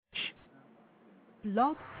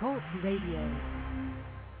Blog Talk Radio.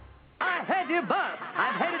 I hate you both.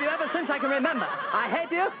 I've hated you ever since I can remember. I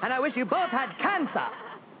hate you, and I wish you both had cancer.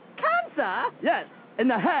 Cancer? Yes, in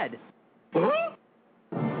the head. Huh?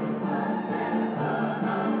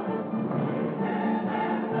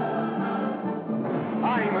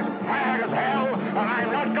 I'm as tired as hell, and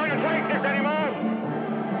I'm not going to take this anymore.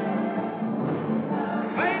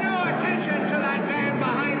 Pay no attention to that man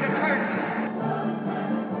behind the curtain.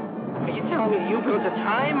 Are you telling me you built a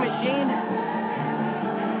time machine?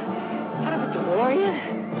 Out of a DeLorean?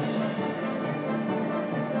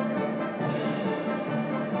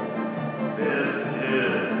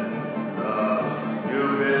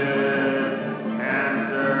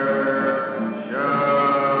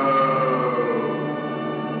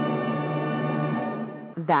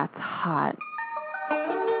 That's hot.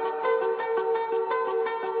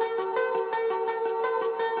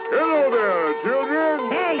 Hello there,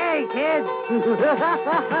 children. Hey, kids.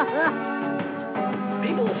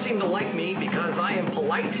 People seem to like me because I am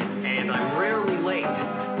polite and I'm rarely late.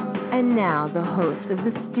 And now the host of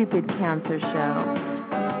the Stupid Cancer Show,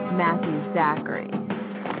 Matthew Zachary.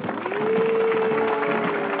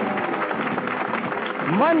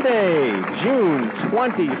 Monday, June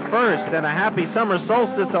 21st, and a happy summer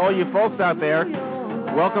solstice to all you folks out there.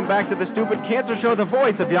 Welcome back to the Stupid Cancer Show, the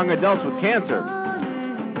voice of young adults with cancer.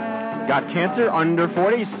 Got cancer under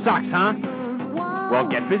 40? Sucks, huh? Well,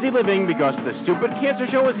 get busy living, because the Stupid Cancer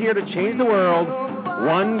Show is here to change the world,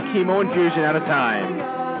 one chemo infusion at a time.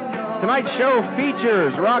 Tonight's show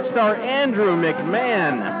features rock star Andrew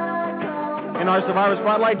Mcmahon. In our Survivor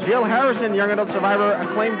Spotlight, Jill Harrison, young adult survivor,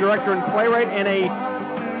 acclaimed director and playwright, and a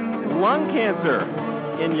lung cancer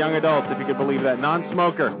in young adults, if you could believe that,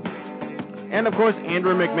 non-smoker. And, of course,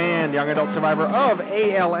 Andrew Mcmahon, young adult survivor of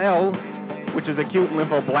ALL, which is acute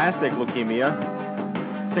lymphoblastic leukemia.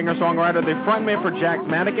 Singer-songwriter, the frontman for Jack's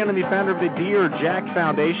Mannequin, and the founder of the Dear Jack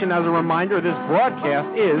Foundation. As a reminder, this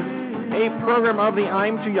broadcast is a program of the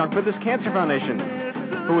I'm Too Young for This Cancer Foundation,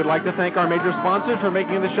 who would like to thank our major sponsors for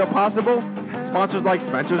making this show possible. Sponsors like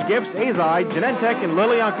Spencer's Gifts, Azai, Genentech, and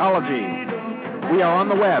Lilly Oncology. We are on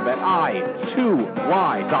the web at i2y.com,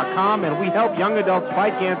 and we help young adults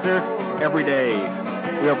fight cancer every day.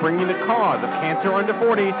 We are bringing the cause of cancer under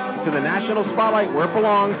 40 to the national spotlight where it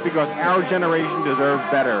belongs, because our generation deserves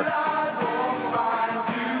better.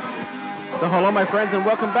 So hello, my friends, and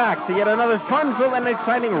welcome back to yet another fun-filled and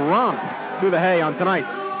exciting romp through the hay on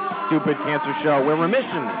tonight's Stupid Cancer Show, where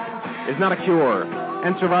remission is not a cure,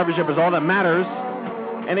 and survivorship is all that matters.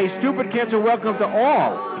 And a stupid cancer welcome to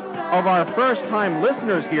all of our first-time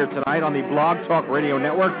listeners here tonight on the Blog Talk Radio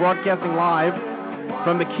Network, broadcasting live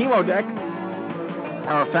from the Chemo Deck,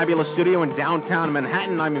 our fabulous studio in downtown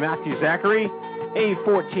Manhattan. I'm Matthew Zachary, a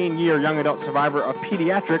 14-year young adult survivor of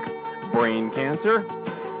pediatric brain cancer.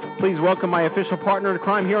 Please welcome my official partner in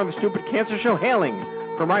crime here on the Stupid Cancer Show, hailing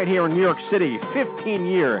from right here in New York City,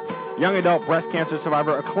 15-year young adult breast cancer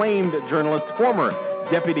survivor, acclaimed journalist, former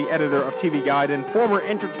deputy editor of TV Guide, and former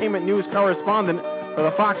entertainment news correspondent for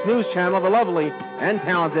the Fox News Channel, the lovely and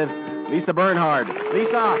talented Lisa Bernhard.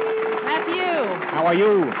 Lisa! Matthew! How are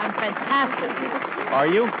you? I'm fantastic. Are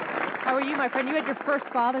you? How are you, my friend? You had your first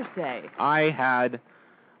Father's Day. I had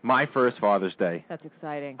my first Father's Day. That's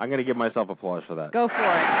exciting. I'm going to give myself applause for that. Go for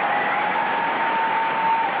it.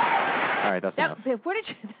 All right, that's enough. That's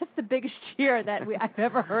the biggest cheer that I've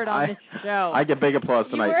ever heard on this show. I get big applause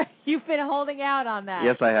tonight. You've been holding out on that.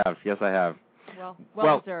 Yes, I have.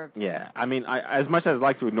 Well deserved. Yeah. I mean, as much as I'd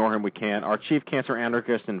like to ignore him, we can't. Our chief cancer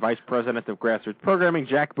anarchist and vice president of grassroots programming,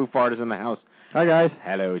 Jack Buffard, is in the house. Hi, guys.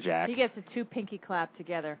 Hello, Jack. He gets a two pinky clap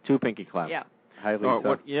together. Two pinky claps. Yeah. Hi,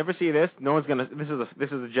 Lisa. You ever see this? No one's gonna. This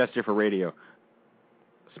is a gesture for radio.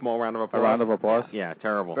 Small round of applause. A round of applause. Yeah.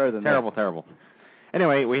 Terrible. Better than terrible. that. Terrible.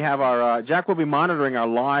 Anyway, we have our Jack will be monitoring our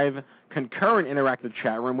live concurrent interactive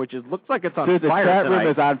chat room, which looks like it's on fire tonight. The chat room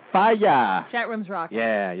is on fire. Chat room's rocking.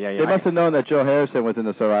 Yeah. They must have known that Jill Harrison was in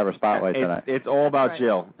the Survivor Spotlight tonight. It's all about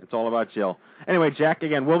Jill. It's all about Jill. Anyway, Jack,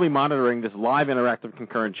 again, we'll be monitoring this live interactive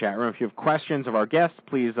concurrent chat room. If you have questions of our guests,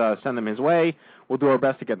 please send them his way. We'll do our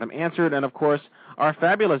best to get them answered. And, of course, our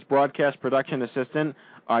fabulous broadcast production assistant,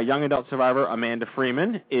 young adult survivor Amanda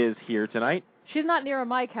Freeman, is here tonight. She's not near a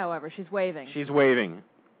mic, however. She's waving. She's waving.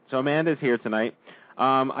 So Amanda's here tonight.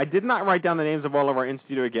 I did not write down the names of all of our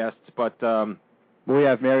in-studio guests, but we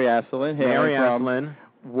have Mary Asselin from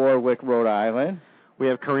Warwick, Rhode Island. We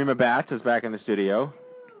have Karima Batts is back in the studio.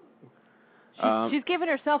 She's giving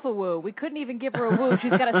herself a woo. We couldn't even give her a woo.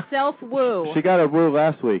 She's got a self-woo. She got a woo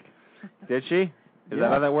last week. Did she? Is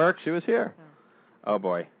that how that works? She was here. Oh,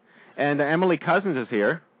 boy. And Emily Cousins is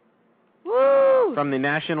here. Woo! from the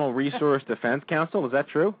National Resource Defense Council. Is that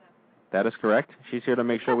true? That is correct. She's here to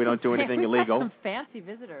make sure we don't do anything illegal. Some fancy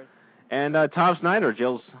visitors. And Tom Snyder,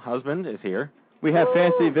 Jill's husband, is here. We have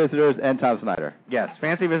fancy visitors and Tom Snyder. Yes,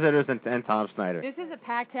 fancy visitors and Tom Snyder. This is a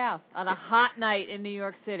packed house on a hot night in New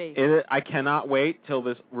York City. I cannot wait till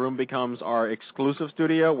this room becomes our exclusive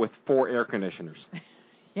studio with 4 air conditioners.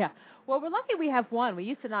 Yeah. Well, we're lucky we have one. We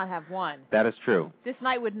used to not have one. That is true. This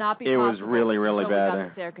night would not be possible. It was really, really bad. We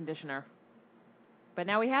got this air conditioner. But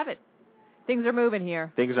now we have it. Things are moving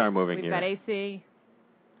here. Things are moving We've here. We've got AC,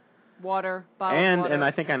 water, bottled water. And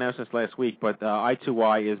I think I announced this last week, but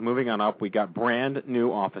I2Y is moving on up. We got brand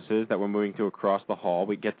new offices that we're moving to across the hall.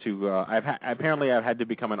 We get to, apparently I've had to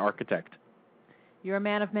become an architect. You're a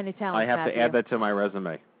man of many talents, I have to add that to my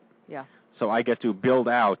resume. Yeah. So I get to build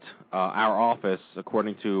out our office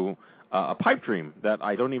according to a pipe dream that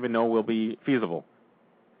I don't even know will be feasible.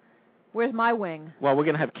 Where's my wing? Well, we're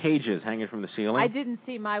going to have cages hanging from the ceiling. I didn't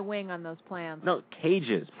see my wing on those plans. No,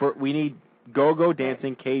 cages. We need go-go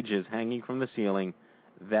dancing cages hanging from the ceiling.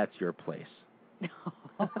 That's your place. You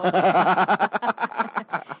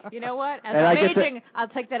know what? As I'm aging, I'll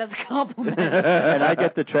take that as a compliment. And I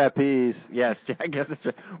get the trapeze. Yes, I guess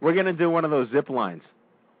we're going to do one of those zip lines.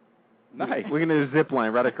 Nice. We're going to do a zip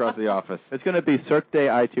line right across the office. It's going to be Cirque de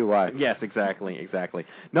I2Y. Yes, exactly.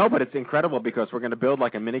 No, but it's incredible because we're going to build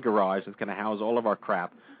like a mini garage that's going to house all of our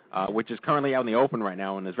crap, which is currently out in the open right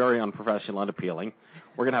now and is very unprofessional and unappealing.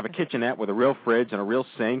 We're going to have a kitchenette with a real fridge and a real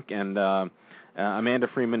sink, and Amanda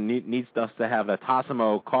Freeman needs us to have a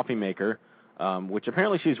Tassimo coffee maker, which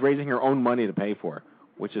apparently she's raising her own money to pay for,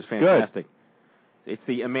 which is fantastic. Good. It's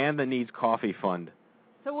the Amanda Needs Coffee Fund.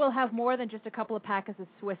 So we'll have more than just a couple of packets of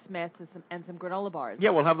Swiss Smiths and some granola bars.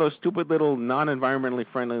 Yeah, we'll have those stupid little non-environmentally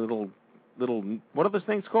friendly little what are those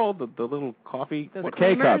things called? The little coffee? The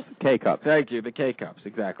K-cups. K-cups. Thank you, the K-cups,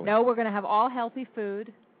 exactly. No, we're going to have all healthy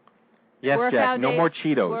food. Yes, Jack, no more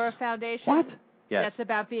Cheetos. We're a foundation. What? Yes. That's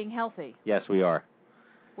about being healthy. Yes, we are.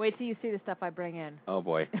 Wait till you see the stuff I bring in. Oh,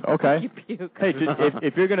 boy. Okay. You puke. Hey,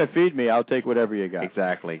 if you're going to feed me, I'll take whatever you got.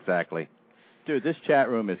 Exactly. Dude, this chat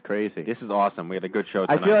room is crazy. This is awesome. We had a good show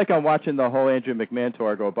tonight. I feel like I'm watching the whole Andrew McMahon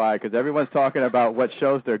tour go by because everyone's talking about what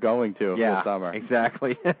shows they're going to this summer.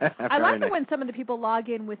 Exactly. I like it when some of the people log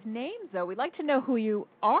in with names, though. We'd like to know who you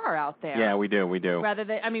are out there. Yeah, we do. Rather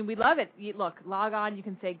than, we love it. Look, log on. You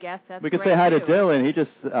can say guest. That's we can say hi to Dylan. He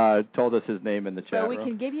just told us his name in the chat room. We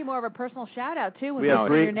can give you more of a personal shout-out, too. When we have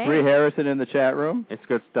Bree Harrison in the chat room. It's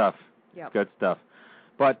good stuff. Yep. Good stuff.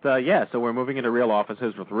 But, so we're moving into real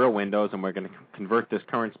offices with real windows, and we're going to convert this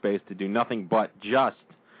current space to do nothing but just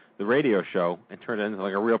the radio show and turn it into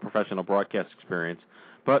like a real professional broadcast experience.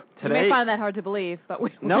 But today... You may find that hard to believe, but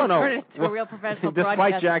we'll turn it into a real professional broadcast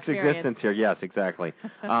despite Jack's experience. existence here, yes, exactly.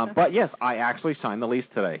 But, yes, I actually signed the lease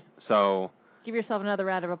today, so... Give yourself another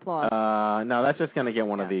round of applause. No, that's just going to get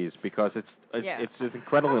one of these because it's just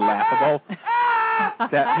incredibly laughable.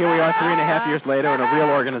 That here we are 3.5 years later in a real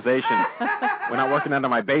organization. We're not working under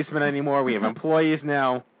my basement anymore. We have employees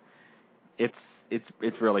now. It's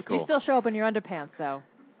really cool. You still show up in your underpants, though.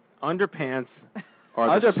 Underpants are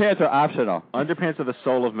optional. Underpants are the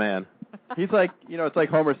soul of man. He's like, it's like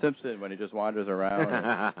Homer Simpson when he just wanders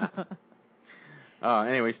around.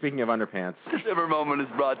 Anyway, speaking of underpants. This ever moment is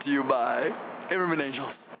brought to you by Immerman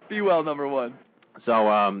Angels. Be well, #1.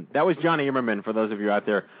 So that was Johnny Immerman, for those of you out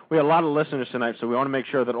there. We have a lot of listeners tonight, so we want to make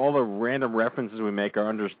sure that all the random references we make are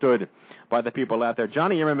understood by the people out there.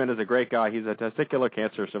 Johnny Immerman is a great guy. He's a testicular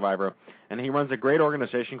cancer survivor, and he runs a great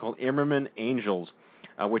organization called Immerman Angels,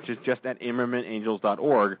 which is just at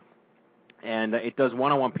immermanangels.org. And it does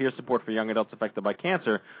one-on-one peer support for young adults affected by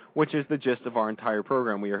cancer, which is the gist of our entire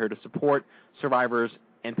program. We are here to support survivors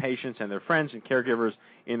and patients and their friends and caregivers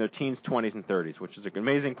in their teens, 20s, and 30s, which is an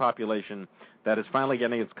amazing population that is finally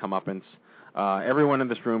getting its comeuppance. Everyone in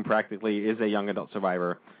this room practically is a young adult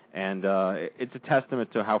survivor, and it's a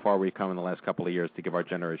testament to how far we've come in the last couple of years to give our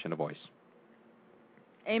generation a voice.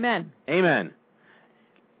 Amen. Amen.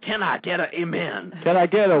 Can I get an amen? Can I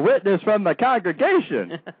get a witness from the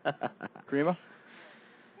congregation? Prima?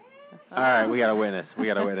 All right, we got a witness.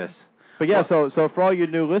 But yeah, so for all you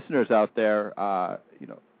new listeners out there,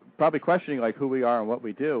 probably questioning like who we are and what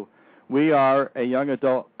we do, we are a young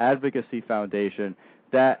adult advocacy foundation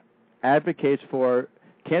that advocates for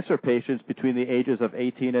cancer patients between the ages of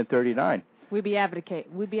 18 and 39. We'd be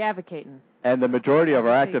advocating. And the majority of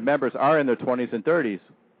our active members are in their 20s and 30s.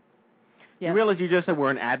 Yes. You realize you just said we're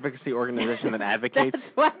an advocacy organization that advocates?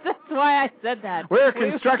 That's why I said that. We're a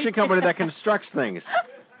construction company that constructs things.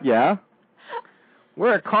 Yeah.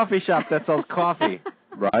 We're a coffee shop that sells coffee.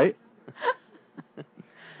 Right.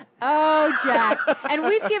 Oh, Jack. And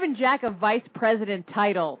we've given Jack a vice president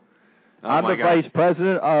title. I'm the vice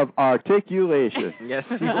president of articulation. Yes,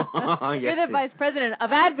 you are. You're the vice president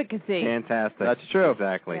of advocacy. Fantastic. That's true.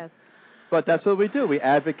 Exactly. Yes. But that's what we do. We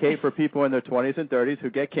advocate for people in their 20s and 30s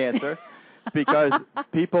who get cancer because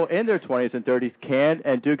people in their 20s and 30s can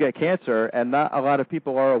and do get cancer, and not a lot of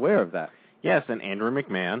people are aware of that. Yes, and Andrew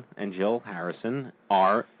McMahon and Jill Harrison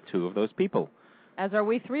are two of those people. As are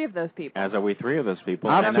we three of those people. As are we three of those people.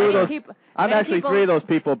 I'm actually three of those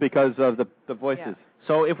people because of the voices. Yeah.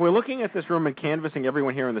 So if we're looking at this room and canvassing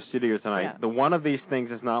everyone here in the studio tonight, the one of these things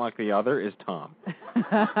is not like the other is Tom.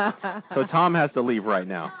 So Tom has to leave right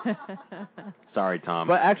now. Sorry, Tom.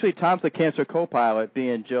 But actually, Tom's the cancer co-pilot,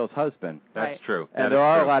 being Jill's husband. That's true. And there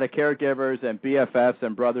are a lot of caregivers and BFFs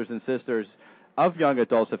and brothers and sisters of young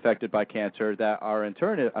adults affected by cancer that are in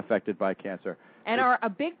turn affected by cancer. And are a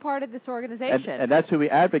big part of this organization. And that's who we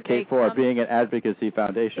advocate for, being an advocacy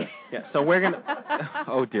foundation. Yeah, so we're going to...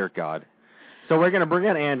 Oh, dear God. So we're going to bring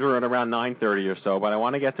in Andrew at around 9:30 or so, but I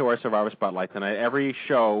want to get to our Survivor Spotlight tonight. Every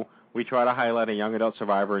show, we try to highlight a young adult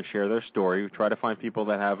survivor and share their story. We try to find people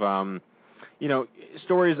that have,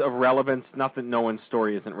 stories of relevance. Not that no one's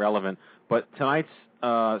story isn't relevant, but tonight's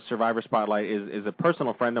Survivor Spotlight is a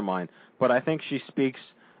personal friend of mine, but I think she speaks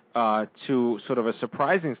to sort of a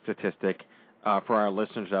surprising statistic for our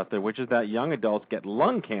listeners out there, which is that young adults get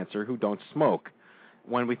lung cancer who don't smoke.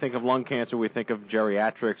 When we think of lung cancer, we think of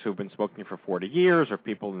geriatrics who've been smoking for 40 years, or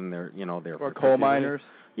people in their, or coal miners.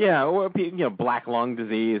 Yeah, or black lung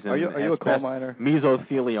disease. And are you a coal miner?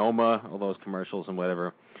 Mesothelioma, all those commercials and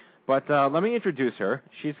whatever. But let me introduce her.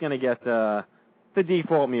 She's going to get the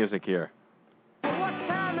default music here. What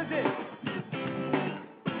time is it?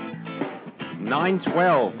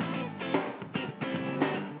 9:12.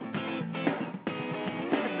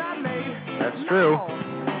 It's not late. That's true.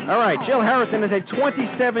 All right, Jill Harrison is a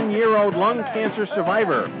 27-year-old lung cancer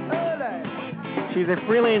survivor. She's a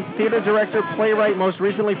freelance theater director, playwright, most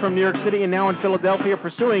recently from New York City and now in Philadelphia,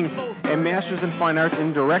 pursuing a master's in fine arts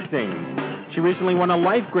in directing. She recently won a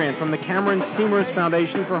life grant from the Cameron Seamers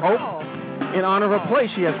Foundation for Hope in honor of a play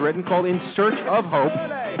she has written called In Search of Hope,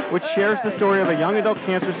 which shares the story of a young adult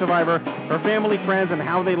cancer survivor, her family, friends, and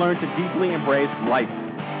how they learned to deeply embrace life.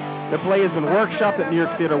 The play has been workshopped at New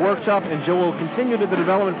York Theater Workshop, and Jill will continue the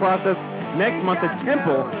development process next month at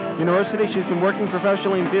Temple University. She's been working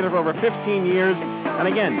professionally in theater for over 15 years. And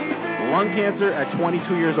again, lung cancer at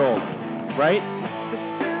 22 years old. Right?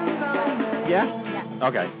 Yeah?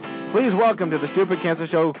 Okay. Please welcome to the Stupid Cancer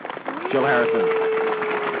Show, Jill Harrison.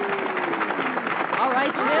 All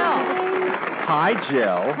right, Jill. Hi,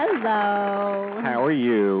 Jill. Hello. How are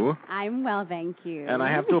you? I'm well, thank you. And I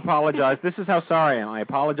have to apologize. This is how sorry I am. I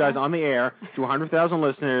apologize on the air to 100,000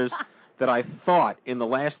 listeners that I thought in the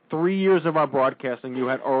last 3 years of our broadcasting you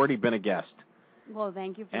had already been a guest. Well,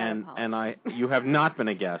 thank you for that apology. And you have not been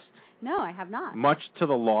a guest. No, I have not. Much to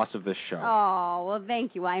the loss of this show. Oh, well,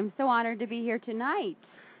 thank you. I'm so honored to be here tonight.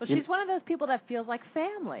 Well, she's one of those people that feels like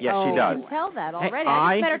family. Yes, she does. You can tell that already. Hey,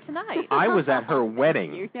 I just met her tonight. I was at her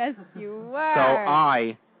wedding. Yes, you were. So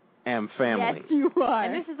I am family. Yes, you are.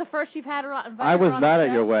 And this is the first you've had her on. I was not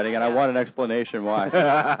at your wedding, and I want an explanation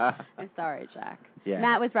why. I'm sorry, Jack. Yeah.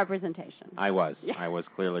 Matt was representation. I was. Yeah. I was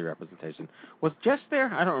clearly representation. Was Jess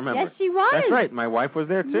there? I don't remember. Yes, she was. That's right. My wife was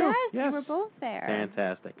there, too. Yes, we were both there.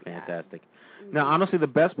 Fantastic. Now, honestly, the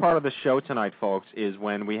best part of the show tonight, folks, is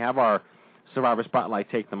when we have our Survivor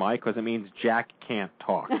Spotlight take the mic, because it means Jack can't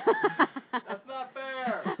talk. That's not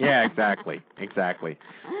fair. Yeah, exactly.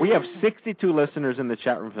 We have 62 listeners in the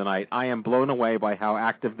chat room tonight. I am blown away by how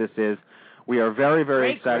active this is. We are very,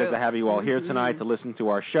 very excited to have you all here tonight to listen to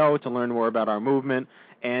our show, to learn more about our movement,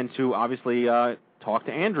 and to obviously talk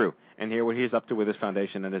to Andrew and hear what he's up to with his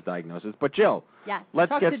foundation and his diagnosis. But Jill,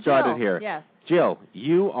 let's get started here. Yes. Jill,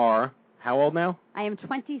 you are how old now? I am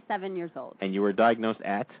 27 years old. And you were diagnosed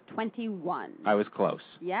at? 21. I was close.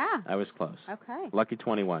 Yeah. I was close. Okay. Lucky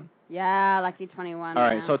 21. Yeah, lucky 21. All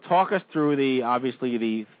right, so talk us through the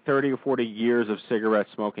 30 or 40 years of cigarette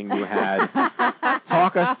smoking you had.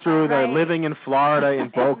 Talk us through the living in Florida in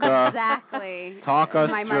Boca. Exactly. Talk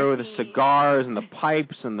us through the cigars and the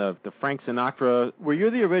pipes and the Frank Sinatra. Were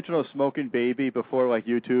you the original smoking baby before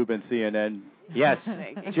YouTube and CNN? Yes.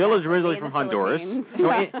 Jill is originally from Honduras.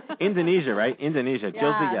 No, Indonesia, right? Indonesia. Yes.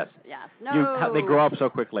 Jill's yes. Yes. No. They grow up so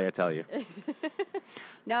quickly, I tell you.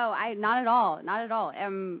 No, not at all. Not at all.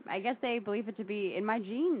 I guess they believe it to be in my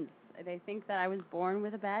genes. They think that I was born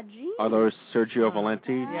with a bad gene. Are those Sergio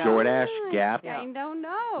Valenti, Jordache, Gap? I don't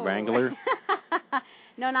know. Wrangler?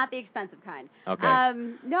 No, not the expensive kind. Okay.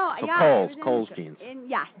 No, So yeah. Kohl's jeans.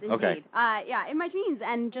 Yes, indeed. Okay. Yeah, in my jeans,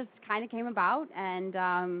 and just kind of came about, and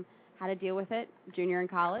had to deal with it junior in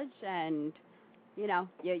college, and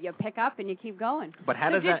you pick up and you keep going. But how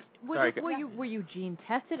does that? Were you gene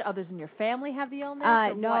tested? Others in your family have the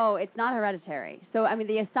illness? No, it's not hereditary. So I mean,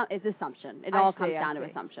 it's assumption. It all comes down to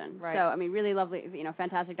assumption. Right. So I mean, really lovely,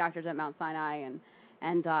 fantastic doctors at Mount Sinai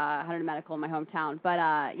and Hunter Medical in my hometown. But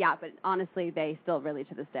but honestly, they still really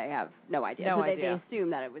to this day have no idea. They assume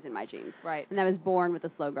that it was in my genes. Right. And I was born with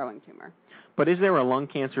a slow-growing tumor. But is there a lung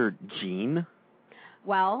cancer gene?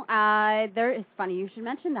 Well, it's funny you should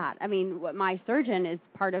mention that. I mean, my surgeon is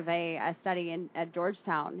part of a study at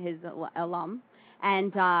Georgetown, his alum,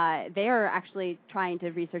 and they are actually trying to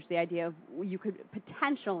research the idea of you could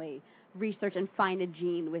potentially research and find a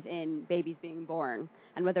gene within babies being born,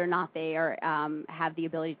 and whether or not they are have the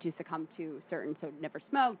ability to succumb to certain, so never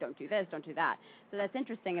smoke, don't do this, don't do that. So that's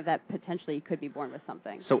interesting if that potentially you could be born with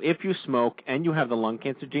something. So if you smoke and you have the lung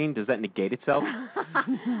cancer gene, does that negate itself? I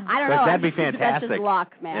don't know. That'd be fantastic. That's just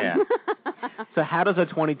luck, man. Yeah. So how does a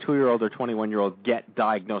 22-year-old or 21-year-old get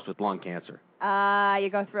diagnosed with lung cancer? You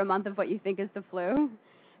go through a month of what you think is the flu.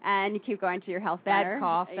 And you keep going to your health center. Bad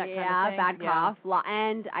cough, that kind of thing. Bad cough.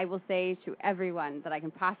 And I will say to everyone that I can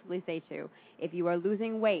possibly say to, if you are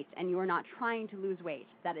losing weight and you are not trying to lose weight,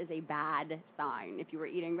 that is a bad sign. If you are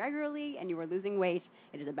eating regularly and you are losing weight,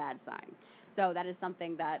 it is a bad sign. So that is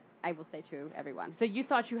something that I will say to everyone. So you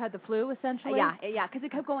thought you had the flu, essentially? Yeah, because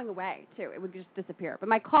it kept going away, too. It would just disappear. But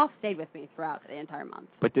my cough stayed with me throughout the entire month.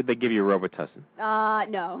 But did they give you Robitussin?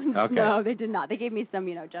 No. Okay. No, they did not. They gave me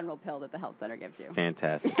some, general pill that the health center gives you.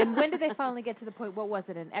 Fantastic. And when did they finally get to the point, what was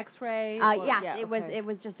it, an X-ray? It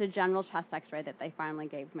was just a general chest X-ray that they finally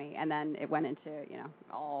gave me. And then it went into,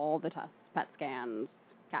 all the tests, PET scans,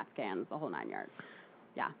 CAT scans, the whole 9 yards.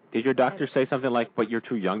 Yeah. Did your doctor say something like, but you're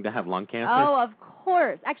too young to have lung cancer? Oh, of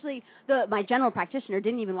course. Actually, my general practitioner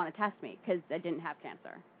didn't even want to test me because I didn't have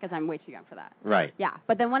cancer because I'm way too young for that. Right. Yeah.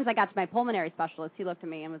 But then once I got to my pulmonary specialist, he looked at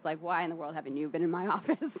me and was like, why in the world haven't you been in my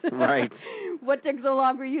office? Right. What took so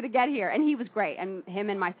long for you to get here? And he was great. And him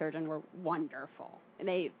and my surgeon were wonderful. And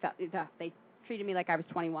they treated me like I was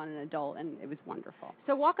 21, an adult, and it was wonderful.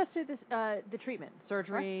 So walk us through this, the treatment,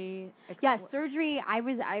 surgery. Yes, surgery. I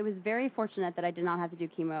was very fortunate that I did not have to do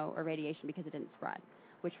chemo or radiation because it didn't spread,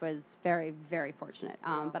 which was very, very fortunate.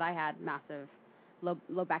 But I had massive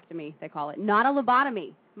lobectomy, they call it. Not a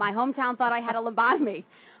lobotomy. My hometown thought I had a lobotomy.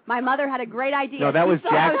 My mother had a great idea. No, that was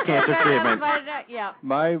Jack's cancer treatment. Yeah.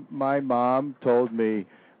 My mom told me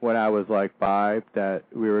when I was like 5 that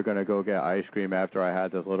we were going to go get ice cream after I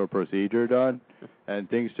had this little procedure done, and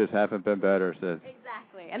things just haven't been better since.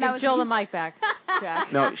 Exactly. And that was Jill the mic back,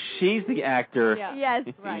 Jack. No, she's the actor. Yeah. Yes.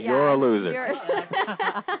 Right. You're a loser.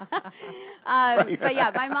 But yeah,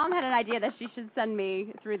 my mom had an idea that she should send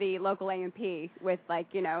me through the local A&P with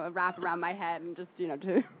a wrap around my head and just,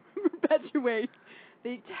 to perpetuate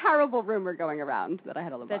the terrible rumor going around that I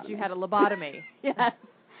had a lobotomy. That you had a lobotomy. Yes.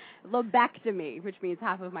 Lobectomy, which means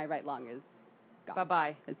half of my right lung is gone.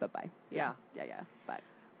 Bye-bye. It's bye-bye. Yeah. But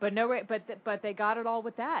But they got it all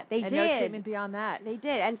with that. They and did. No treatment beyond that. They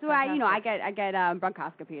did. And so I get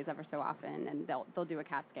bronchoscopies ever so often, and they'll do a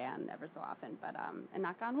CAT scan ever so often. But and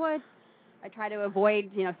knock on wood, I try to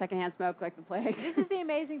avoid secondhand smoke like the plague. This is the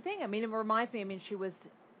amazing thing. I mean, it reminds me. I mean, she was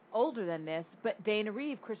older than this, but Dana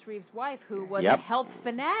Reeve, Chris Reeve's wife, who was a health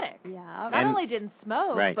fanatic. Yeah. Not only didn't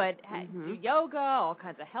smoke, right. but do yoga, all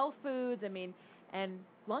kinds of health foods. I mean, and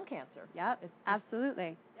lung cancer. Yep.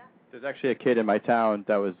 Absolutely. Yeah. There's actually a kid in my town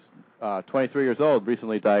that was 23 years old,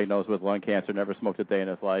 recently diagnosed with lung cancer, never smoked a day in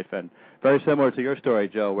his life, and very similar to your story,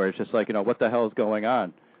 Joe, where it's just like, what the hell is going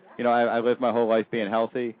on? Yeah. I lived my whole life being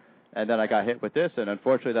healthy, and then I got hit with this, and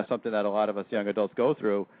unfortunately that's something that a lot of us young adults go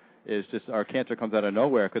through, is just our cancer comes out of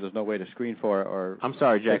nowhere because there's no way to screen for it or I'm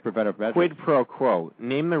sorry, Jack. Preventive measures. Quid pro quo.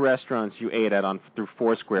 Name the restaurants you ate at through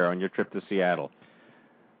Foursquare on your trip to Seattle.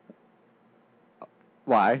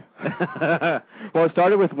 Why? Well, it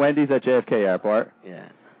started with Wendy's at JFK Airport. Yeah.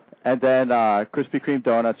 And then Krispy Kreme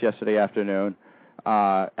donuts yesterday afternoon,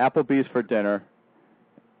 Applebee's for dinner,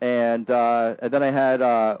 and then I had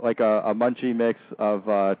a munchie mix of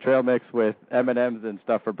trail mix with M&Ms and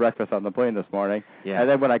stuff for breakfast on the plane this morning. Yeah. And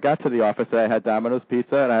then when I got to the office, I had Domino's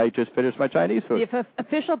pizza, and I just finished my Chinese food. The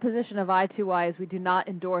official position of I2Y is we do not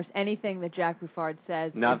endorse anything that Jack Buffard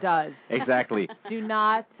says or does. Exactly. Do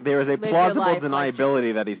not. There is a plausible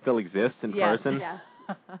deniability that he still exists in person.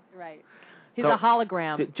 Yes. Right. He's a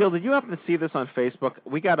hologram. Jill, did you happen to see this on Facebook?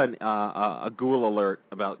 We got a Google alert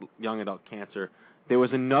about young adult cancer. There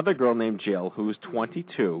was another girl named Jill who was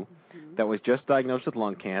 22, that was just diagnosed with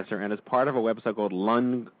lung cancer and is part of a website called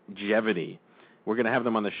Longevity. We're going to have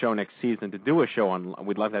them on the show next season to do a show on.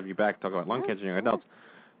 We'd love to have you back to talk about lung cancer in young adults.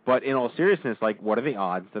 But in all seriousness, like, what are the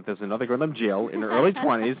odds that there's another girl named Jill in her early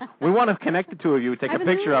 20s? We want to connect the two of you, take a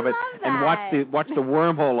picture of it, and watch the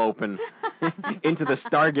wormhole open into the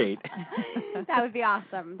Stargate. That would be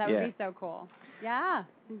awesome. That would be so cool. Yeah,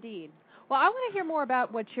 indeed. Well, I want to hear more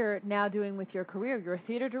about what you're now doing with your career. You're a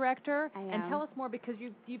theater director. I am. And tell us more, because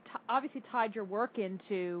you've obviously tied your work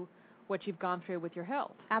into what you've gone through with your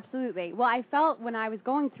health. Absolutely. Well, I felt when I was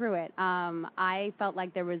going through it, I felt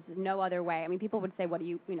like there was no other way. I mean, people would say, what do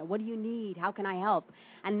you need? How can I help?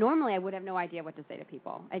 And normally I would have no idea what to say to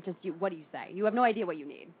people. What do you say? You have no idea what you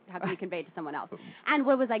need. How can you convey it to someone else? And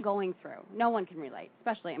what was I going through? No one can relate,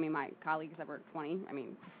 especially, my colleagues that were 20.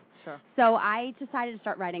 Sure. So I decided to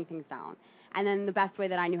start writing things down. And then the best way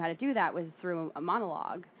that I knew how to do that was through a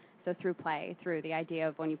monologue. So through play, through the idea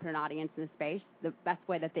of when you put an audience in a space, the best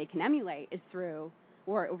way that they can emulate is through,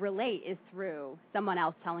 or relate is through someone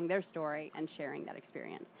else telling their story and sharing that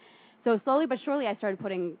experience. So slowly but surely I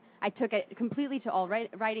took it completely to all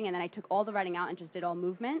writing, and then I took all the writing out and just did all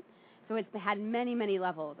movement. So it had many, many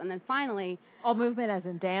levels. And then finally... All movement as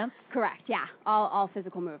in dance? Correct, yeah. All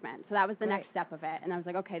physical movement. So that was the next step of it. And I was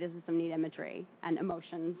like, okay, this is some neat imagery and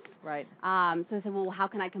emotions. Right. So I said, well, how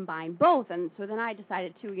can I combine both? And so then I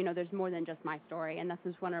decided, too, there's more than just my story. And this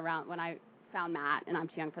is when I found Matt, and I'm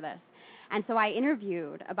too young for this. And so I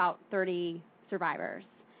interviewed about 30 survivors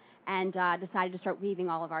and decided to start weaving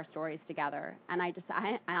all of our stories together. And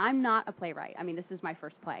I'm not a playwright. This is my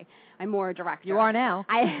first play. I'm more a director. You are now.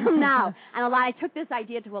 I am now. And I took this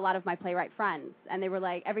idea to a lot of my playwright friends, and they were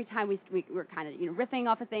like, every time we were kind of riffing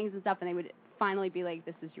off of things and stuff, and they would finally be like,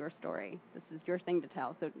 this is your story. This is your thing to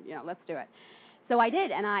tell. So, let's do it. So I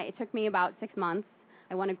did, and it took me about 6 months.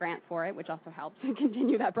 I won a grant for it, which also helps to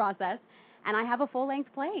continue that process. And I have a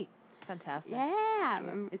full-length play. Fantastic. Yeah,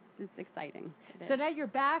 it's exciting. So now you're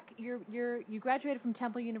back. You graduated from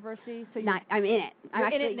Temple University. So I'm in it.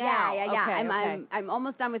 I'm in it now. Yeah. Okay, I'm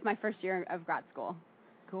almost done with my first year of grad school.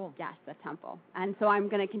 Cool. Yes, at Temple. And so I'm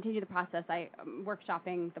going to continue the process. I'm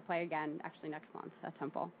workshopping the play again, actually next month at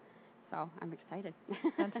Temple. So I'm excited.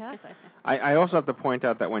 Fantastic. I also have to point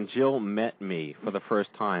out that when Jill met me for the first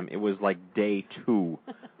time, it was like day 2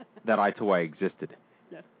 that I existed.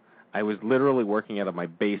 Yes. I was literally working out of my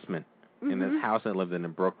basement in this house I lived in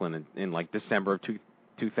Brooklyn in like December of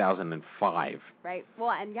 2005. Right.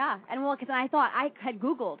 Well, because I thought I had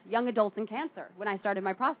Googled young adults and cancer when I started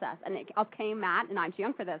my process, and it came Matt, and I'm too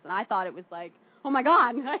young for this, and I thought it was like, oh my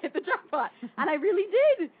God, I hit the jackpot, and I really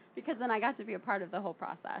did, because then I got to be a part of the whole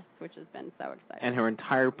process, which has been so exciting. And her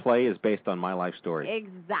entire play is based on my life story.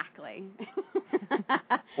 Exactly.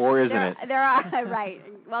 Or isn't it? There are, right.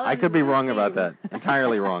 Well, I could be wrong about that.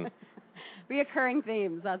 Entirely wrong. Reoccurring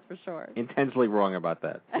themes, that's for sure. Intensely wrong about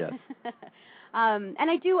that, yes. And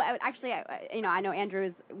I do, actually, I know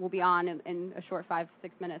Andrew will be on in a short 5-6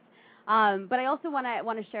 minutes. But I also want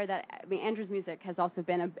to share that, Andrew's music has also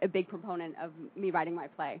been a big proponent of me writing my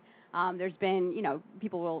play. There's been,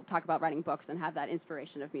 people will talk about writing books and have that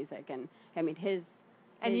inspiration of music. And, his...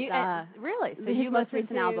 really? So his most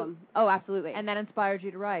recent album. Oh, absolutely. And that inspired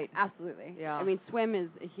you to write? Absolutely. Yeah. Swim is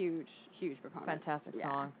a huge proponent. Fantastic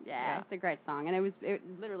song. Yeah, it's a great song. And it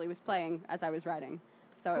literally was playing as I was writing.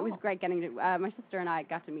 So It was great getting to, my sister and I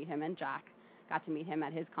got to meet him, and Jack got to meet him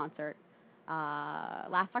at his concert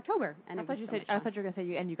last October. And I thought you were going to say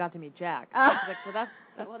you got to meet Jack. That's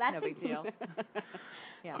no big deal.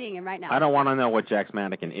 Yeah. Seeing him right now. I don't want to know what Jack's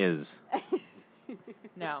mannequin is.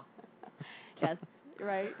 No. Yes,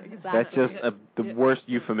 right, exactly. That's just the worst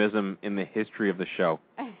euphemism in the history of the show.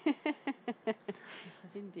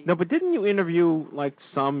 Indeed. No, but didn't you interview,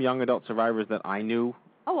 some young adult survivors that I knew?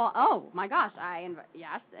 Oh my gosh, I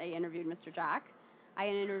interviewed Mr. Jack. I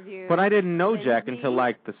interviewed... But I didn't know Jack until,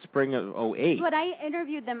 the spring of 2008. But I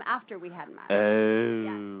interviewed them after we had met.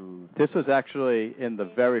 Oh. Yes. This was actually in the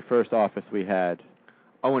very first office we had.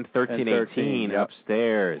 Oh, in 1318,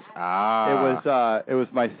 upstairs. Ah. It was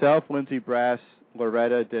myself, Lindsay Brass,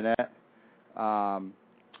 Loretta Dinette,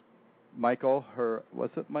 Michael, was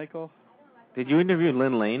it Michael? Did you interview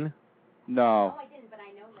Lynn Lane? No. Oh, I didn't, but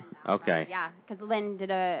I know Lynn now. Okay. Yeah, because Lynn did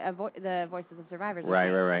the Voices of Survivors.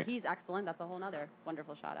 Right. He's excellent. That's a whole other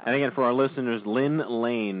wonderful shout-out. And again, for our listeners, Lynn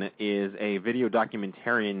Lane is a video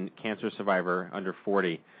documentarian cancer survivor under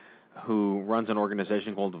 40 who runs an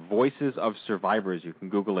organization called Voices of Survivors. You can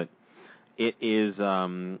Google it. It is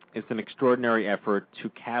it's an extraordinary effort to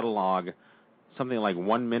catalog something like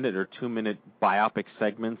 1 minute or 2 minute biopic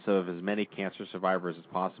segments of as many cancer survivors as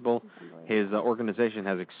possible. His organization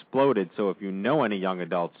has exploded, so if you know any young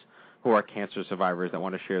adults who are cancer survivors that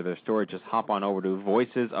want to share their story, just hop on over to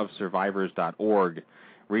voicesofsurvivors.org.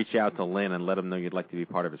 Reach out to Lynn and let him know you'd like to be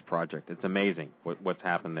part of his project. It's amazing what's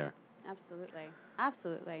happened there. Absolutely.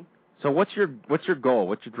 Absolutely. So what's your goal?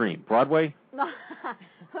 What's your dream? Broadway?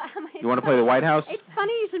 You want to play the White House? It's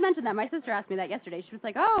funny you should mention that. My sister asked me that yesterday. She was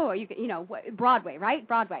like, "Oh, you know, Broadway, right?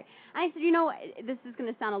 Broadway." And I said, "You know, this is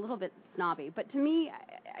going to sound a little bit snobby, but to me,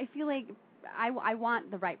 I feel like I want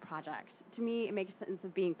the right project. To me, it makes sense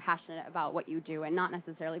of being passionate about what you do, and not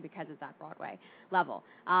necessarily because it's at Broadway level.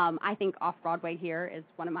 I think Off-Broadway here is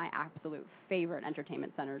one of my absolute favorite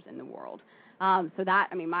entertainment centers in the world. So that,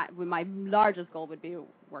 I mean, my largest goal would be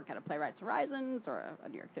work at a Playwrights Horizons or a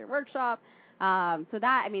New York Theater Workshop. So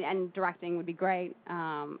that, I mean, and directing would be great.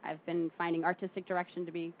 I've been finding artistic direction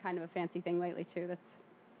to be kind of a fancy thing lately, too.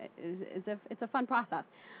 It's a fun process.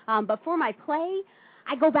 But for my play,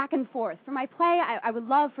 I go back and forth. For my play, I would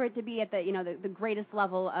love for it to be at the greatest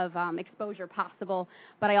level of exposure possible,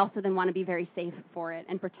 but I also then want to be very safe for it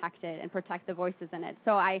and protect it and protect the voices in it.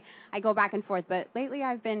 So I go back and forth. But lately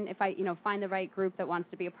I've been, if I find the right group that wants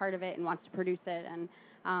to be a part of it and wants to produce it and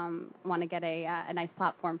want to get a nice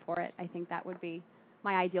platform for it, I think that would be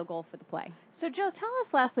my ideal goal for the play. So, Jill, tell us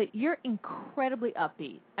lastly, you're incredibly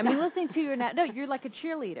upbeat. I mean, listening to you now, you're like a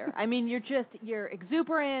cheerleader. I mean, you're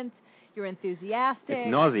exuberant. You're enthusiastic.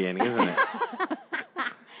 It's nauseating, isn't it?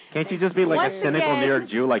 Can't you just be like a cynical New York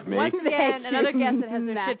Jew like me? Once again, another guest that has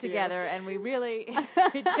their shit together, and we really,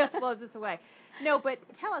 it just blows us away. No, but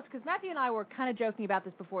tell us, because Matthew and I were kind of joking about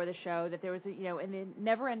this before the show, that there was, in the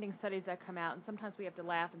never-ending studies that come out, and sometimes we have to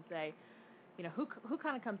laugh and say, who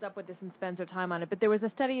kind of comes up with this and spends their time on it? But there was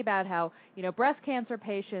a study about how, breast cancer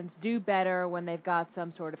patients do better when they've got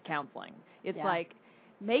some sort of counseling. It's like,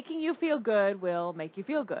 making you feel good will make you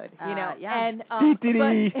feel good, Yeah. And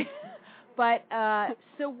but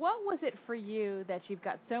so what was it for you that you've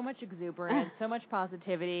got so much exuberance, so much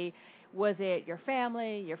positivity? Was it your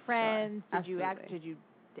family, your friends? Sure. Did you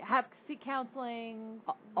seek counseling?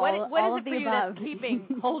 All what is of it for the you above.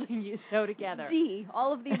 that's holding you so together?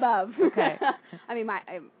 All of the above. Okay. I mean,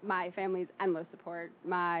 my family's endless support.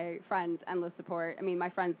 My friends, endless support. I mean,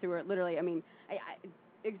 my friends who are literally,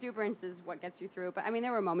 exuberance is what gets you through. But, I mean,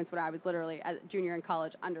 there were moments when I was literally, as a junior in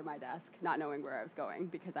college, under my desk, not knowing where I was going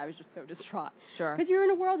because I was just so distraught. Sure. Because you're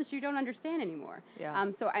in a world that you don't understand anymore. Yeah.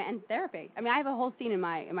 And therapy. I mean, I have a whole scene in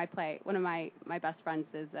my play. One of my best friends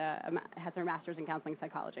has her master's in counseling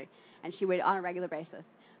psychology, and she would, on a regular basis,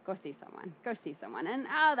 go see someone. And,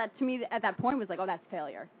 that to me, at that point, was like, oh, that's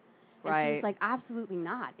failure. And right. she's like, absolutely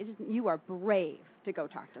not. You are brave to go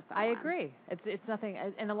talk to someone. I agree. It's nothing,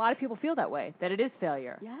 and a lot of people feel that way, that it is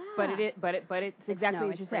failure. Yeah. But it's exactly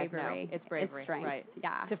what you said. Bravery. No, it's bravery. It's strength. Right.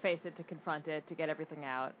 Yeah. To face it, to confront it, to get everything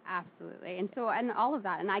out. Absolutely. And all of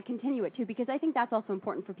that, and I continue it too, because I think that's also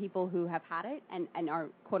important for people who have had it and are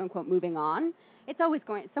quote unquote moving on. It's always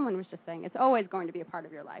someone was just saying, it's always going to be a part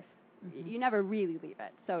of your life. Mm-hmm. You never really leave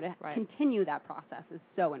it. So to continue that process is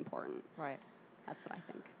so important. Right. That's what I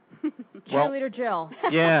think. Cheerleader Jill.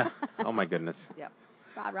 Yeah. Oh, my goodness. Yep.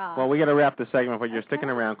 Rah-rah. Well, we got to wrap this segment, but you're sticking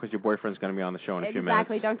around because your boyfriend's going to be on the show in a few minutes.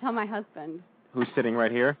 Exactly. Don't tell my husband. Who's sitting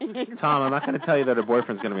right here? Tom, I'm not going to tell you that her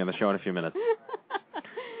boyfriend's going to be on the show in a few minutes.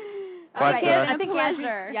 But, I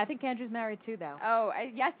think Andrew's married too, though. Oh,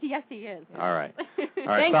 yes, he is. All right.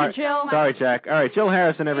 Thank you, Jill. Sorry, Jack. All right, Jill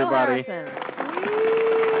Harrison, everybody. Jill Harrison.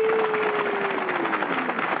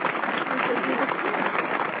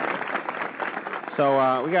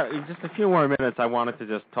 So we got just a few more minutes. I wanted to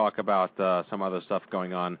just talk about some other stuff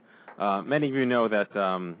going on. Many of you know that,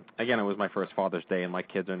 again, it was my first Father's Day, and my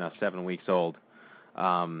kids are now 7 weeks old.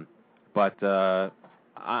 But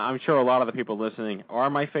I'm sure a lot of the people listening are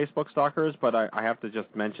my Facebook stalkers, but I have to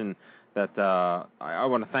just mention that I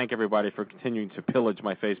want to thank everybody for continuing to pillage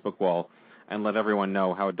my Facebook wall and let everyone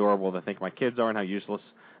know how adorable they think my kids are and how useless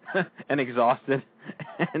and exhausted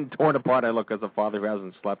and torn apart I look as a father who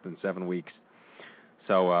hasn't slept in 7 weeks.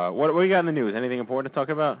 So what do we got in the news? Anything important to talk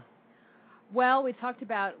about? Well, we talked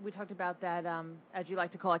about that, as you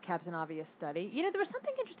like to call it, Captain Obvious study. There was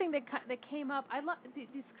something interesting that came up. I love these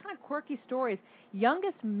kind of quirky stories.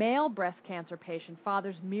 Youngest male breast cancer patient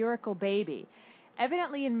fathers miracle baby.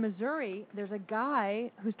 Evidently in Missouri, there's a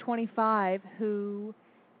guy who's 25 who,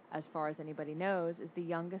 as far as anybody knows, is the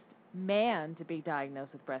youngest man to be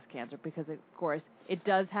diagnosed with breast cancer because, of course, it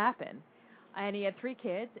does happen. And he had 3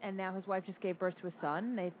 kids, and now his wife just gave birth to a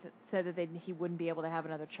son. They said that he wouldn't be able to have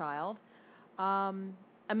another child.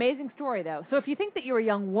 Amazing story, though. So if you think that you're a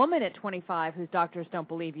young woman at 25 whose doctors don't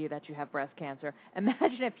believe you that you have breast cancer,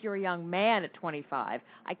 imagine if you're a young man at 25.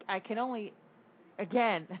 I can only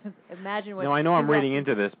Again, imagine what... Now, I know I'm reading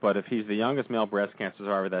into this, but if he's the youngest male breast cancer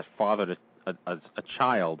survivor that fathered a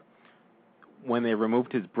child, when they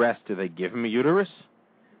removed his breast, do they give him a uterus?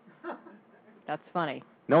 That's funny.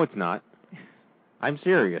 No, it's not. I'm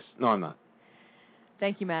serious. No, I'm not.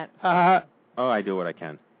 Thank you, Matt. Oh, I do what I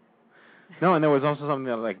can. No, and there was also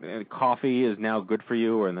something like coffee is now good for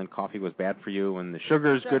you, and then coffee was bad for you, and the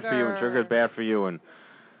sugar's good for you, and sugar's bad for you, and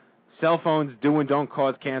cell phones do and don't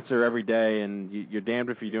cause cancer every day, and you're damned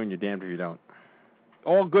if you do and you're damned if you don't.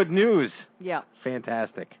 All good news. Yeah.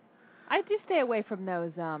 Fantastic. I do stay away from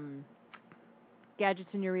those gadgets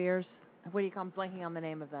in your ears. What do you call them? Blanking on the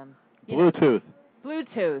name of them. Bluetooth.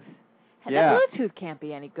 Bluetooth. Yeah. That Bluetooth can't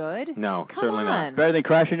be any good. No, Come certainly on. not. Better than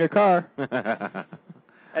crashing your car.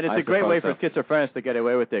 And it's I a great way suppose for schizophrenics to get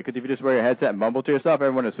away with it, because if you just wear your headset and mumble to yourself,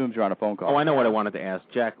 everyone assumes you're on a phone call. Oh, I know what I wanted to ask.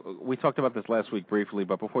 Jack, we talked about this last week briefly,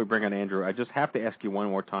 but before we bring on Andrew, I just have to ask you one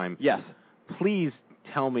more time. Yes. Please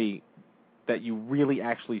tell me that you really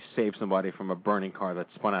actually saved somebody from a burning car that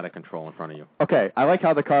spun out of control in front of you. Okay, I like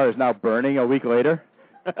how the car is now burning a week later.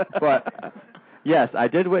 But, yes, I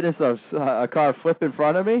did witness a car flip in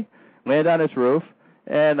front of me, land on its roof,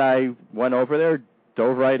 and I went over there,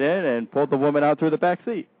 dove right in, and pulled the woman out through the back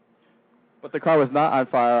seat. But the car was not on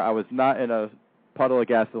fire. I was not in a puddle of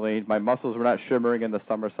gasoline. My muscles were not shimmering in the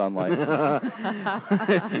summer sunlight.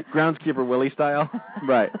 Groundskeeper Willie style?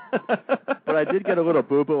 Right. But I did get a little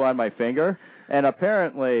boo-boo on my finger, and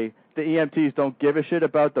apparently the EMTs don't give a shit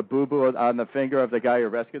about the boo-boo on the finger of the guy who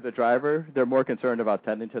rescued the driver. They're more concerned about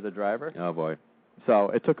tending to the driver. Oh, boy. So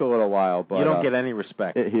it took a little while, but you don't get any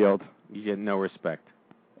respect. It healed. You get no respect.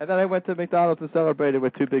 And then I went to McDonald's and celebrated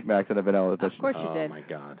with 2 Big Macs and a vanilla edition. Of course you did. Oh, my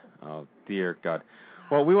God. Oh, dear God.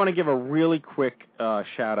 Well, we want to give a really quick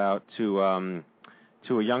shout-out to a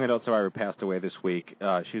young adult survivor who passed away this week.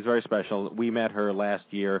 She's very special. We met her last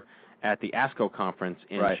year at the ASCO conference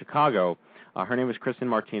in Chicago. Her name was Kristen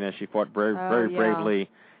Martinez. She fought very bravely.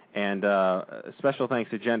 And special thanks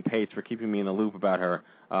to Jen Pates for keeping me in the loop about her.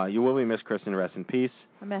 You will be missed, Kristen. Rest in peace.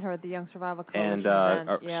 I met her at the Young Survival Coalition and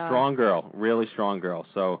a strong girl, really strong girl.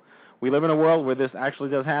 So we live in a world where this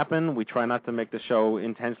actually does happen. We try not to make the show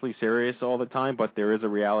intensely serious all the time, but there is a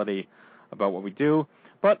reality about what we do.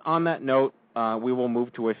 But on that note, we will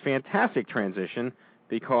move to a fantastic transition,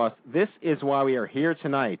 because this is why we are here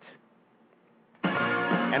tonight.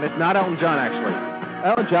 And it's not Elton John, actually.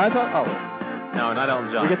 Elton John? Oh. No, not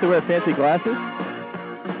Elton John. You get to wear fancy glasses?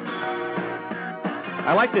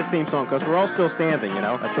 I like this theme song because we're all still standing, you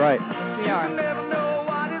know? That's right. We are.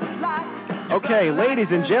 Okay, ladies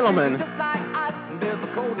and gentlemen,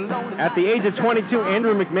 at the age of 22,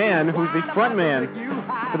 Andrew Mcmahon, who's the frontman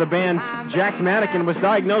for the band Jack's Mannequin, was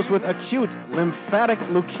diagnosed with acute lymphatic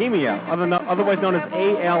leukemia, otherwise known as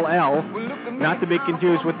ALL, not to be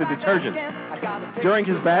confused with the detergent. During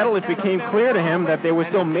his battle, it became clear to him that there were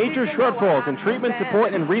still major shortfalls in treatment,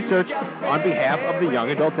 support, and research on behalf of the young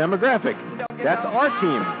adult demographic. That's our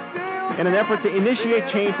team. In an effort to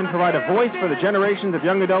initiate change and provide a voice for the generations of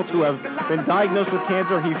young adults who have been diagnosed with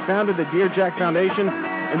cancer, he founded the Dear Jack Foundation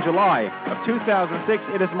in July of 2006.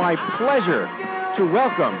 It is my pleasure to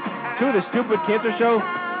welcome to the Stupid Cancer Show,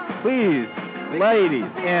 please, ladies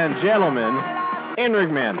and gentlemen, Andrew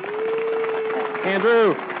McMahon.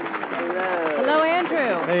 Andrew. Hello,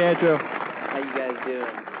 Andrew. Hey, Andrew. How you guys doing?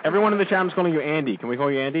 Everyone in the chat is calling you Andy. Can we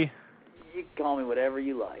call you Andy? You can call me whatever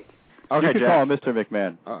you like. Okay, you can call him Mr.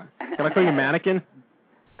 McMahon. Can I call you Mannequin?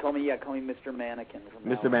 Call me Mr. Mannequin.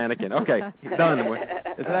 Mr. Mannequin. Okay, done.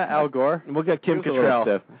 Isn't that Al Gore? We'll get Kim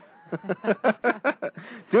Cattrall.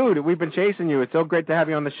 Dude, we've been chasing you. It's so great to have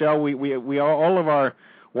you on the show. We are, all of our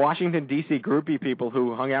Washington D.C. groupie people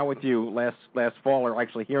who hung out with you last fall are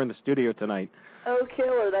actually here in the studio tonight. Oh,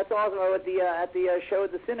 killer! That's awesome. Oh, at the show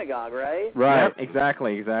at the synagogue, right? Right. Yep,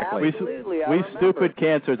 exactly. Absolutely. We stupid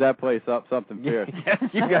cancers that place up something fierce. Yes,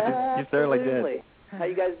 you guys, you certainly did. How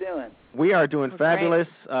you guys doing? We are doing fabulous.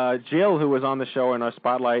 Jill, who was on the show in our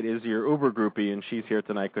spotlight, is your Uber groupie, and she's here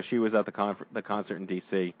tonight because she was at the concert in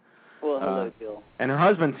D.C. Well, hello, Jill. And her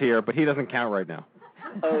husband's here, but he doesn't count right now.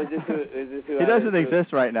 Oh, is this who he doesn't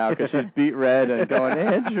exist right now because she's beat red and going,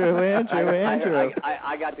 Andrew.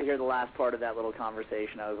 I got to hear the last part of that little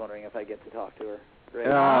conversation. I was wondering if I get to talk to her. Great.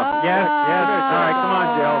 Yes. All right, come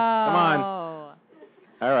on, Jill. Come on.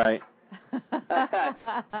 All right.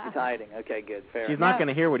 She's hiding. Okay, good. Fair She's not going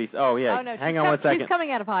to hear what he's... Oh, yeah. Oh, no, hang on 1 second. She's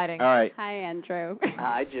coming out of hiding. All right. Hi, Andrew.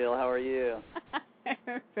 Hi, Jill. How are you?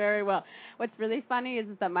 Very well. What's really funny is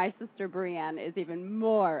that my sister Brienne is even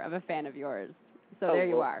more of a fan of yours. So there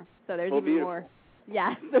you are. So there's even beautiful. more.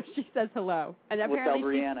 Yeah, so she says hello. And We'll apparently tell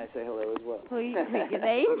Brienne I say hello as well. Please, thank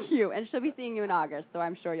you. And she'll be seeing you in August, so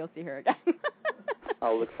I'm sure you'll see her again.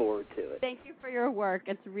 I'll look forward to it. Thank you for your work.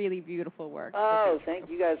 It's really beautiful work. Oh, thank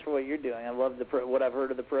you guys for what you're doing. I love what I've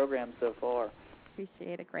heard of the program so far.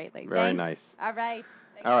 Appreciate it greatly. Very nice. All right.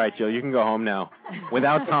 All right, Jill, you can go home now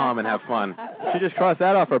without Tom and have fun. She just crossed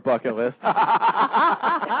that off her bucket list.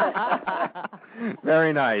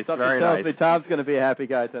 Very nice. Very nice. Me Tom's going to be a happy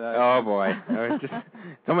guy tonight. Oh boy!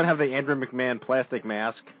 Someone have the Andrew McMahon plastic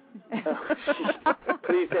mask.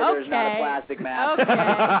 Please say there's not a plastic mask.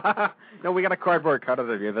 Okay. No, we got a cardboard cutout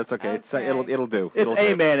of you. That's okay. Okay. It'll do. It's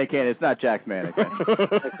a mannequin. It's not Jack's mannequin.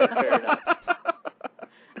 Fair enough.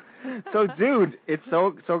 So, dude, it's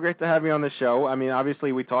so great to have you on the show. I mean,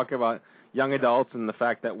 obviously, we talk about young adults and the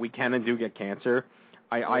fact that we can and do get cancer.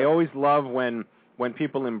 I always love when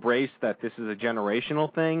people embrace that this is a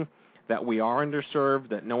generational thing, that we are underserved,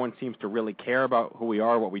 that no one seems to really care about who we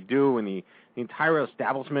are, what we do, and the entire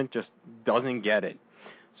establishment just doesn't get it.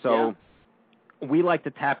 So we like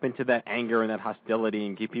to tap into that anger and that hostility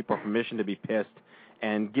and give people permission to be pissed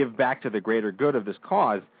and give back to the greater good of this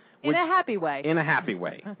cause. In a happy way. In a happy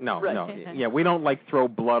way. No, Right. no. Yeah, we don't like throw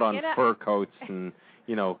blood on fur coats and,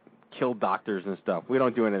 kill doctors and stuff. We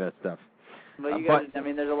don't do any of that stuff. Well, you guys, I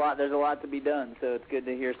mean, there's a lot to be done, so it's good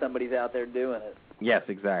to hear somebody's out there doing it. Yes,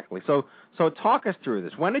 exactly. So talk us through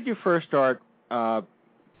this. When did you first start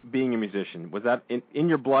being a musician? Was that in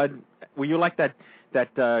your blood? Were you like that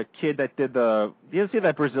kid that did do you see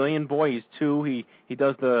that Brazilian boy? He's 2. He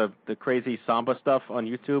does the crazy samba stuff on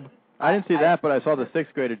YouTube. I didn't see that, but I saw the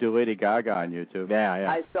 6th grader do Lady Gaga on YouTube. Yeah.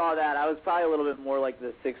 I saw that. I was probably a little bit more like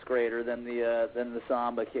the 6th grader than the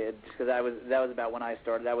samba kid, because that was about when I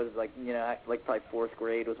started. That was like probably 4th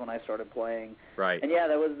grade was when I started playing. Right. And yeah,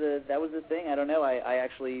 that was the thing. I don't know. I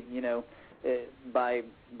actually by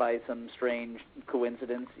some strange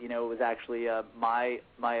coincidence, it was actually my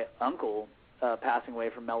uncle passing away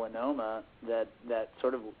from melanoma that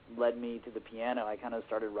sort of led me to the piano. I kind of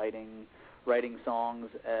started writing songs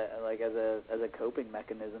like as a coping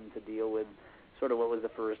mechanism to deal with sort of what was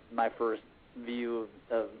my first view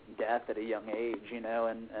of death at a young age, and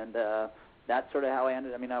that's sort of how I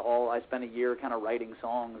ended. I mean, I spent a year kind of writing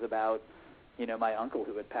songs about my uncle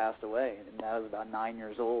who had passed away, and I was about 9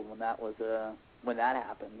 years old when that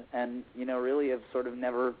happened, and really have sort of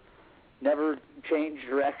never changed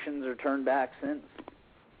directions or turned back since.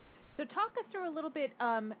 So talk us through a little bit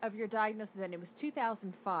of your diagnosis. And it was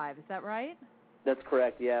 2005. Is that right? That's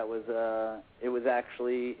correct. Yeah, it was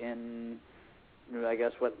actually in, I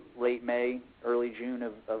guess, late May, early June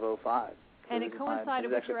of 2005. And it coincided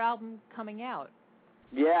with your album coming out.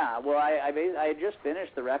 Yeah. Well, I had just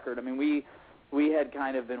finished the record. I mean, we had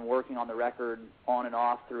kind of been working on the record on and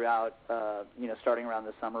off throughout, starting around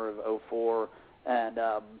the summer of 2004,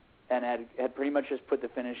 and had pretty much just put the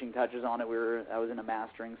finishing touches on it. I was in a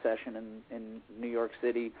mastering session in New York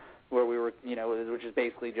City where we were, which is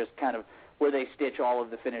basically just kind of where they stitch all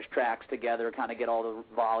of the finished tracks together, kind of get all the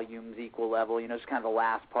volumes equal level. It's kind of the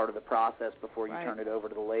last part of the process before you turn it over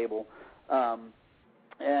to the label.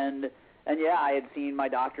 And yeah, I had seen my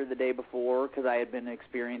doctor the day before because I had been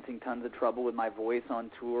experiencing tons of trouble with my voice on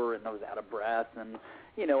tour, and I was out of breath, and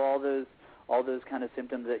all those kind of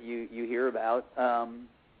symptoms that you hear about.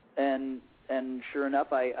 And sure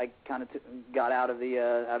enough, I kind of got out of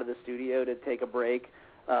the studio to take a break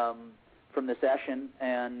from the session,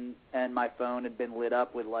 and my phone had been lit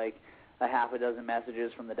up with like a half a dozen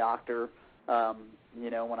messages from the doctor.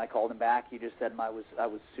 When I called him back, he just said I was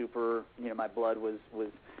super. My blood was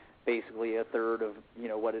basically a third of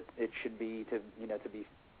what it should be to be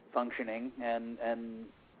functioning, and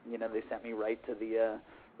they sent me right to the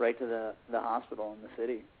hospital in the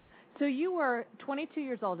city. So you were 22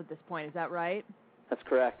 years old at this point, is that right? That's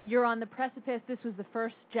correct. You're on the precipice. This was the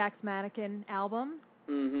first Jack's Mannequin album?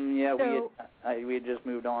 Mm-hmm, yeah, so, we had just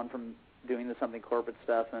moved on from doing the Something Corporate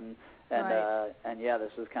stuff, and yeah,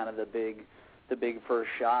 this was kind of the big first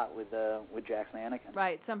shot with Jack's Mannequin.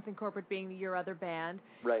 Right, Something Corporate being your other band.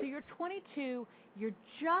 Right. So you're 22. You're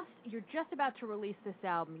just about to release this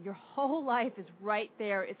album. Your whole life is right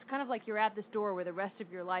there. It's kind of like you're at this door where the rest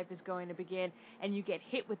of your life is going to begin, and you get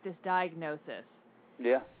hit with this diagnosis.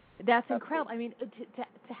 Yeah. That's incredible. I mean,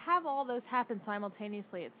 to have all those happen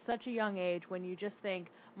simultaneously at such a young age, when you just think,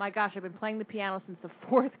 my gosh, I've been playing the piano since the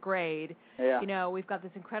 4th grade. Yeah. We've got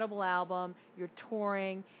this incredible album. You're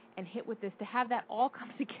touring and hit with this. To have that all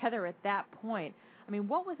come together at that point, I mean,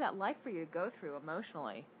 what was that like for you to go through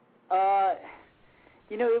emotionally?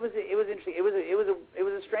 It was interesting. It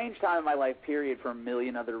was a strange time in my life, period, for a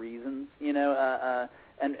million other reasons.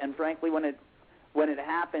 And frankly, when it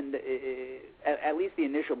happened, at least the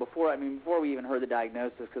initial before we even heard the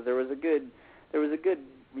diagnosis, because there was a good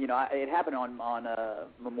it happened on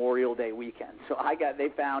Memorial Day weekend. So they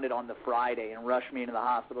found it on the Friday and rushed me into the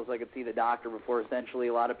hospital so I could see the doctor before essentially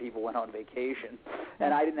a lot of people went on vacation.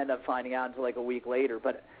 And I didn't end up finding out until like a week later.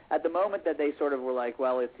 But at the moment that they sort of were like,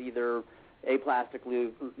 well, it's either aplastic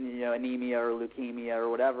anemia or leukemia or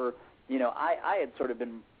whatever, I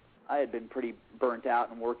had been pretty burnt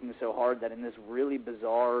out and working so hard that in this really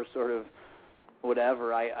bizarre sort of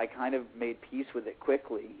whatever, I kind of made peace with it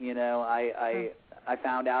quickly. I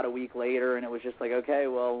found out a week later, and it was just like, okay,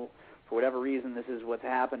 well, for whatever reason, this is what's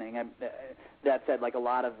happening. That said, like a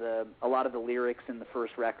lot of the lyrics in the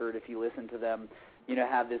first record, if you listen to them,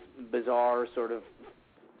 have this bizarre sort of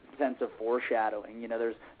sense of foreshadowing.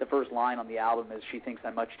 There's the first line on the album is, "She thinks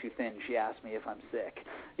I'm much too thin. She asks me if I'm sick."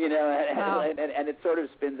 And it sort of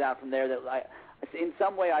spins out from there. That in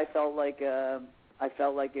some way, I felt like it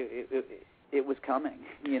was coming.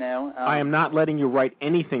 I am not letting you write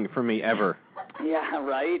anything for me ever. Yeah,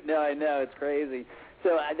 right. No, I know, it's crazy.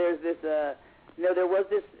 So there's this. There was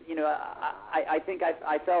this. I think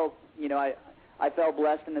I felt. I felt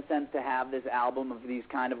blessed in the sense to have this album of these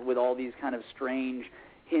kind of with all these kind of strange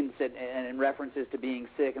hints and references to being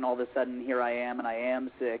sick, and all of a sudden here I am and I am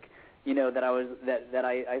sick. That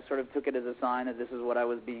I sort of took it as a sign that this is what I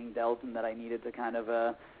was being dealt, and that I needed to kind of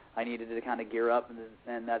gear up,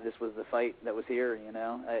 and that this was the fight that was here.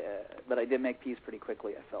 But I did make peace pretty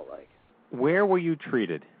quickly, I felt like. Where were you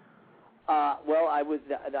treated? Well, I was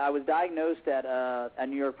diagnosed at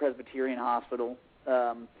New York Presbyterian Hospital,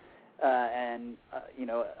 and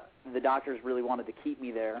the doctors really wanted to keep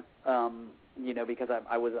me there, because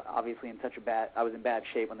I was obviously in bad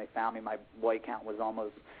shape when they found me. My white count was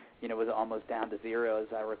almost down to zero, as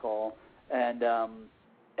I recall, and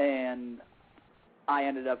I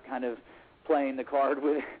ended up kind of playing the card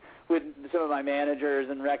with some of my managers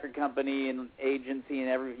and record company and agency and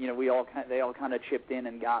they all kind of chipped in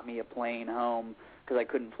and got me a plane home because I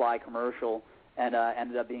couldn't fly commercial, and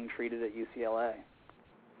ended up being treated at UCLA.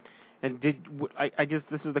 And I guess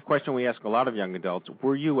this is the question we ask a lot of young adults.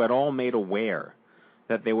 Were you at all made aware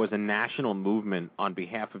that there was a national movement on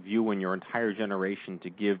behalf of you and your entire generation to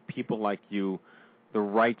give people like you the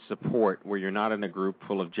right support where you're not in a group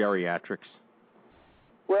full of geriatrics?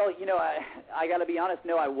 Well, I got to be honest.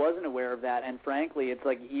 No, I wasn't aware of that, and frankly, it's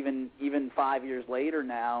like even 5 years later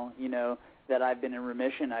now, that I've been in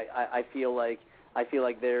remission. I feel like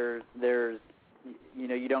there's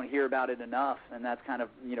you don't hear about it enough, and that's kind of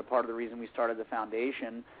part of the reason we started the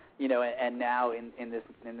foundation. And now in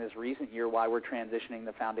this recent year, why we're transitioning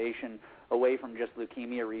the foundation away from just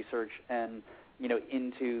leukemia research and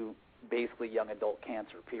into basically young adult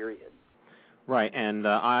cancer. Period. Right, and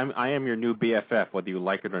I am your new BFF, whether you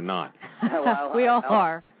like it or not. Well, we all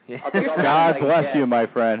are. God bless you, my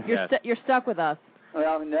friend. You're stuck with us.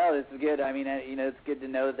 Well, no, this is good. I mean, it's good to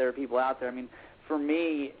know that there are people out there. I mean, for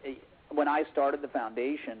me, when I started the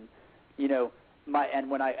foundation,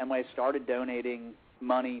 when I started donating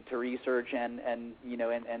money to research and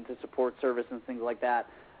to support service and things like that,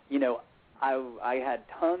 I had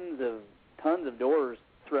tons of doors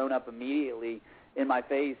thrown up immediately in my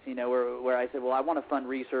face, where I said, well, I want to fund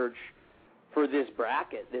research for this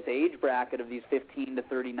age bracket of these 15 to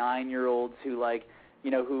 39-year-olds who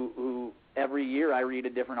who every year I read a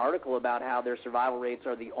different article about how their survival rates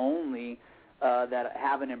are the only that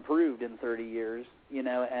haven't improved in 30 years,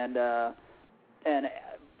 and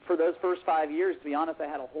for those first 5 years, to be honest, I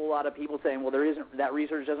had a whole lot of people saying, well, that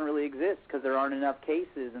research doesn't really exist because there aren't enough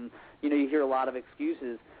cases, and you hear a lot of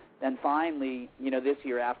excuses. And finally, this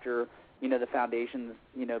year after the foundation's,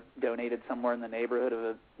 donated somewhere in the neighborhood of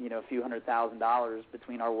a few $100,000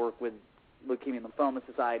 between our work with Leukemia and Lymphoma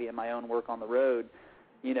Society and my own work on the road,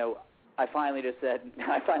 I finally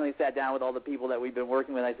sat down with all the people that we've been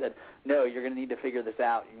working with. I said, no, you're going to need to figure this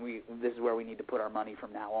out. This is where we need to put our money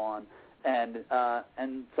from now on. And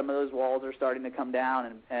some of those walls are starting to come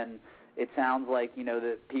down, and it sounds like,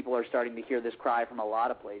 that people are starting to hear this cry from a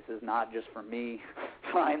lot of places, not just from me,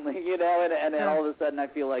 finally, and then all of a sudden I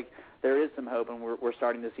feel like there is some hope, and we're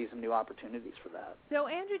starting to see some new opportunities for that. So,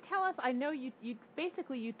 Andrew, tell us, I know you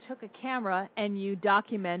took a camera and you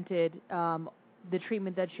documented the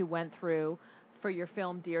treatment that you went through for your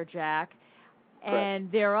film Dear Jack,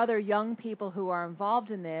 and there are other young people who are involved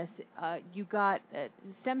in this. You got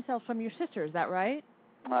stem cells from your sister, is that right?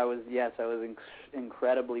 I was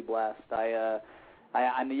incredibly blessed.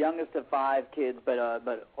 I'm the youngest of 5 kids, but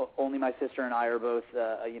only my sister and I are both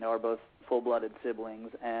full-blooded siblings,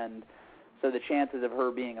 and so the chances of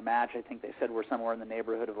her being a match, I think they said, were somewhere in the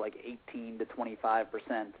neighborhood of like 18 to 25%,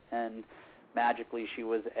 and magically she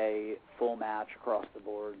was a full match across the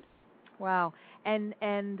board. Wow. And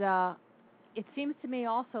it seems to me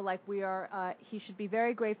also like we are. He should be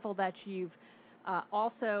very grateful that you've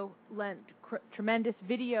also lent tremendous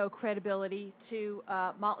video credibility to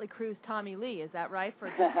Motley Crue's Tommy Lee. Is that right?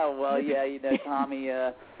 Well, yeah, you know,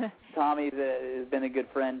 Tommy's has been a good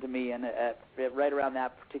friend to me, and right around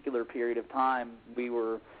that particular period of time, we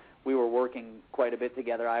were working quite a bit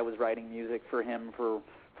together. I was writing music for him for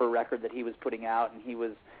a record that he was putting out, and he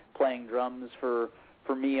was playing drums for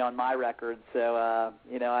me on my record. So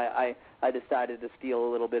you know, I decided to steal a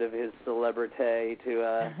little bit of his celebrity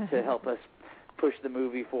to help us push the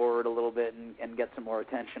movie forward a little bit and get some more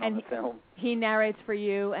attention on the film. He narrates for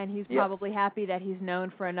you, and he's probably happy that he's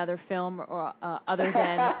known for another film or other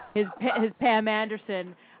than his Pam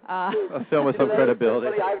Anderson. A film with some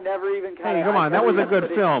credibility. I've never even Hey, come on, that was a good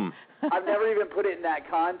film. I've never even put it in that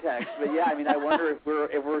context, but yeah, I mean, I wonder if we're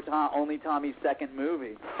only Tommy's second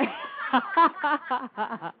movie.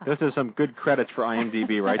 This is some good credits for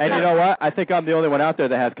IMDb right there. And you know what? I think I'm the only one out there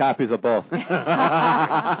that has copies of both. You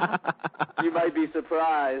might be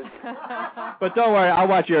surprised. But don't worry, I'll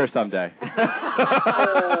watch yours someday.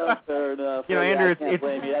 Fair enough. You know, Andrew, I can't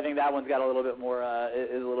blame you. I think that one's got a little bit more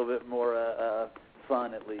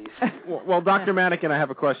fun, at least. Well, Dr. Madigan, I have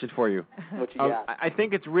a question for you. What you got? I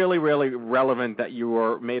think it's really, really relevant that you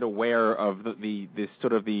were made aware of the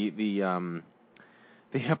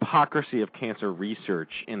hypocrisy of cancer research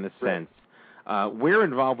in the sense. We're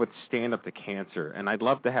involved with Stand Up to Cancer, and I'd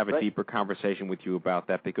love to have a deeper conversation with you about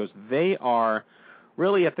that because they are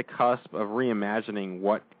really at the cusp of reimagining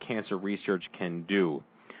what cancer research can do.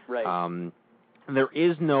 Right. There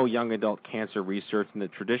is no young adult cancer research in the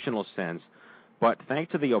traditional sense, but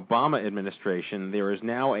thanks to the Obama administration, there is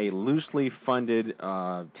now a loosely funded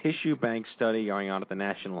tissue bank study going on at the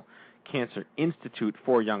National Cancer Institute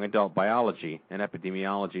for Young Adult Biology and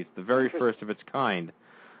Epidemiology. It's the very first of its kind.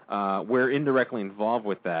 We're indirectly involved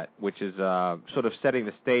with that, which is sort of setting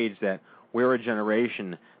the stage that we're a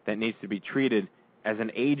generation that needs to be treated as an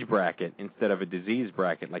age bracket instead of a disease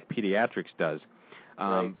bracket like pediatrics does.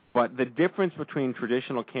 But the difference between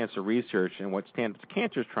traditional cancer research and what Stand Up to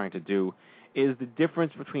Cancer is trying to do is the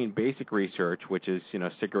difference between basic research, which is, you know,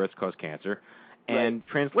 cigarettes cause cancer, and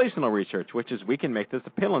translational research, which is we can make this a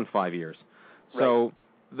pill in 5 years. So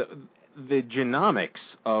the genomics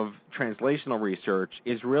of translational research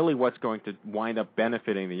is really what's going to wind up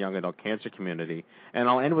benefiting the young adult cancer community. And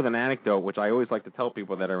I'll end with an anecdote, which I always like to tell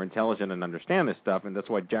people that are intelligent and understand this stuff, and that's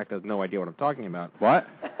why Jack has no idea what I'm talking about. What?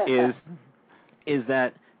 is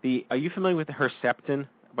that are you familiar with the Herceptin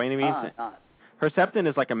by any means? Herceptin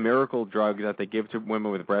is like a miracle drug that they give to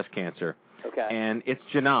women with breast cancer. Okay. And it's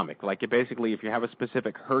genomic. Like, basically, if you have a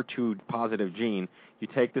specific HER2-positive gene, you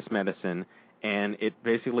take this medicine, and it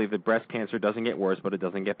basically, the breast cancer doesn't get worse, but it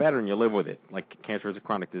doesn't get better, and you live with it. Like, cancer is a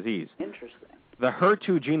chronic disease. Interesting. The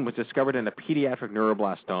HER2 gene was discovered in a pediatric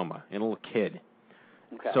neuroblastoma in a little kid.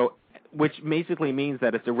 Okay. So, which basically means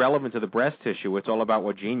that it's irrelevant to the breast tissue. It's all about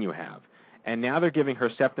what gene you have. And now they're giving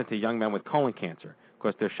Herceptin to young men with colon cancer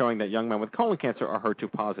because they're showing that young men with colon cancer are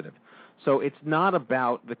HER2 positive. So it's not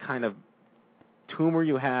about the kind of tumor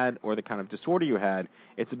you had or the kind of disorder you had.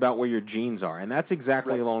 It's about where your genes are. And that's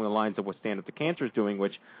exactly along the lines of what Stand Up to Cancer is doing,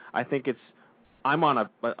 which I think I'm on a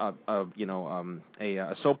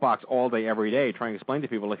soapbox all day, every day, trying to explain to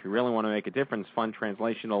people if you really want to make a difference, fund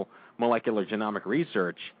translational molecular genomic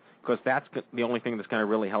research, because that's the only thing that's going to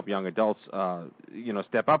really help young adults,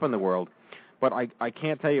 step up in the world. But I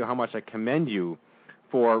can't tell you how much I commend you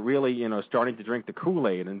for really, starting to drink the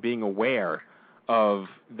Kool-Aid and being aware of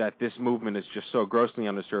that this movement is just so grossly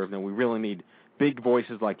underserved, and we really need big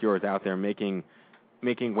voices like yours out there making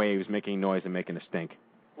waves, making noise, and making a stink.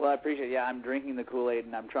 Well, I appreciate it. Yeah, I'm drinking the Kool-Aid,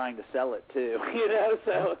 and I'm trying to sell it, too.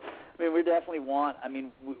 So, I mean, we definitely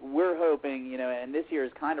we're hoping, and this year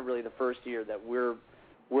is kind of really the first year that we're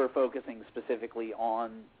focusing specifically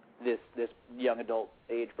on this young adult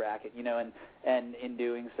age bracket, and in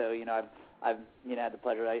doing so, I've had the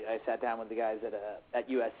pleasure. I sat down with the guys at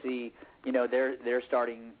USC. They're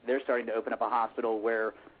starting to open up a hospital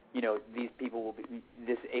where these people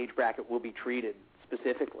this age bracket will be treated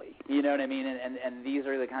specifically. You know what I mean? And these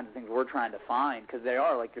are the kinds of things we're trying to find, because they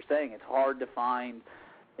are, like you're saying, it's hard to find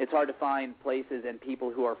places and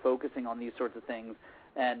people who are focusing on these sorts of things.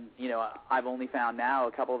 And I've only found now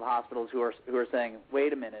a couple of hospitals who are saying,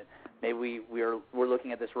 wait a minute, maybe we're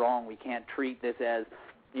looking at this wrong. We can't treat this as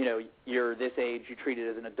you're this age, you treat it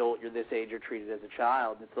as an adult. You're this age, you're treated as a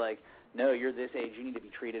child. It's like, no, you're this age, you need to be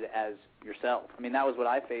treated as yourself. I mean, that was what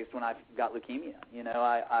I faced when I got leukemia.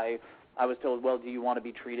 I was told, well, do you want to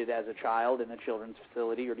be treated as a child in a children's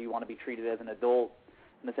facility, or do you want to be treated as an adult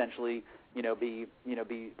essentially, be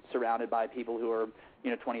surrounded by people who are,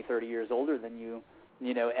 20, 30 years older than you,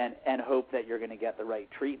 and hope that you're going to get the right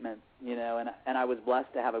treatment, and I was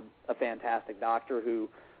blessed to have a fantastic doctor who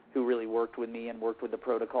really worked with me and worked with the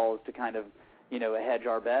protocols to kind of, hedge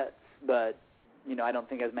our bets. But, I don't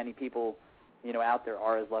think as many people, out there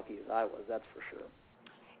are as lucky as I was, that's for sure.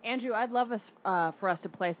 Andrew, I'd love for us to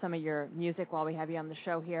play some of your music while we have you on the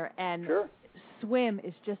show here. And sure. Swim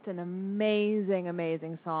is just an amazing,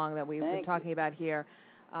 amazing song that we've been talking about here.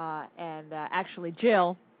 Actually,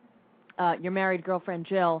 Jill, your married girlfriend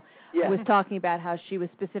Jill, was talking about how she was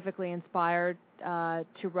specifically inspired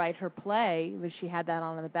to write her play. She had that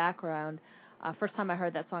on in the background. First time I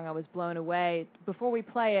heard that song, I was blown away. Before we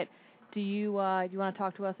play it, do you want to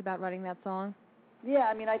talk to us about writing that song? Yeah,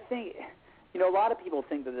 I mean, I think, a lot of people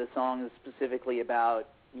think that this song is specifically about,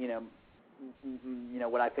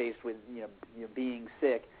 what I faced with, being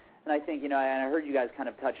sick. And I think, and I heard you guys kind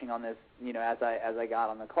of touching on this, as I got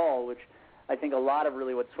on the call, which I think a lot of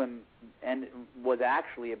really what Swim was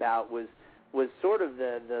actually about was sort of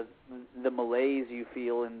the malaise you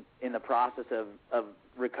feel in the process of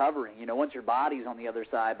recovering. Once your body's on the other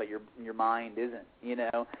side, but your mind isn't.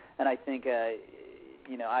 And I think,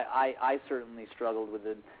 I certainly struggled with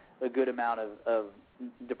a good amount of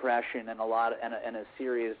depression and a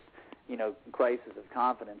serious, crisis of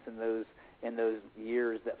confidence in those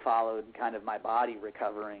years that followed kind of my body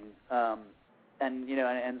recovering.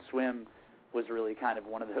 And Swim was really kind of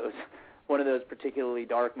one of those particularly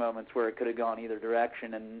dark moments where it could have gone either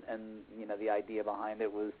direction, and the idea behind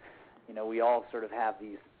it was, we all sort of have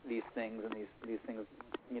these things and these things,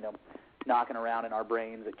 knocking around in our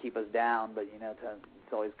brains that keep us down, but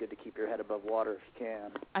it's always good to keep your head above water if you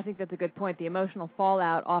can. I think that's a good point. The emotional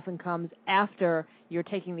fallout often comes after you're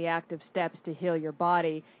taking the active steps to heal your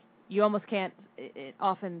body. You almost can't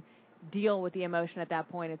often deal with the emotion at that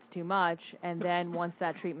point. It's too much. And then once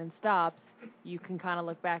that treatment stops, you can kind of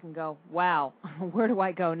look back and go, wow, where do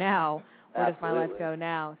I go now? Where does my life go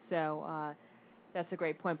now? So that's a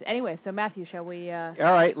great point. But anyway, so Matthew, shall we... All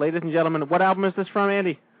right, ladies and gentlemen, what album is this from,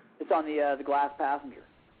 Andy? It's on the Glass Passenger.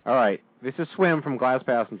 All right, this is Swim from Glass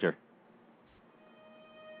Passenger.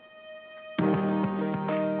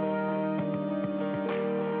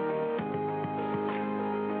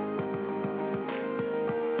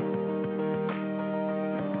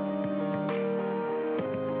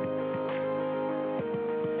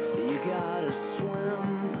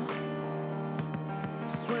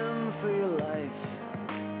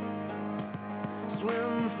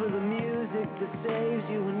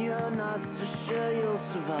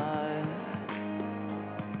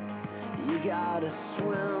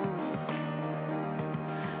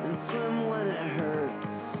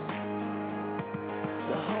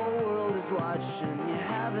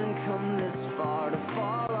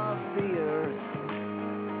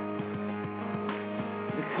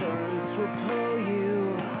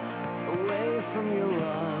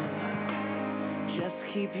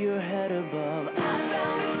 Keep your head above.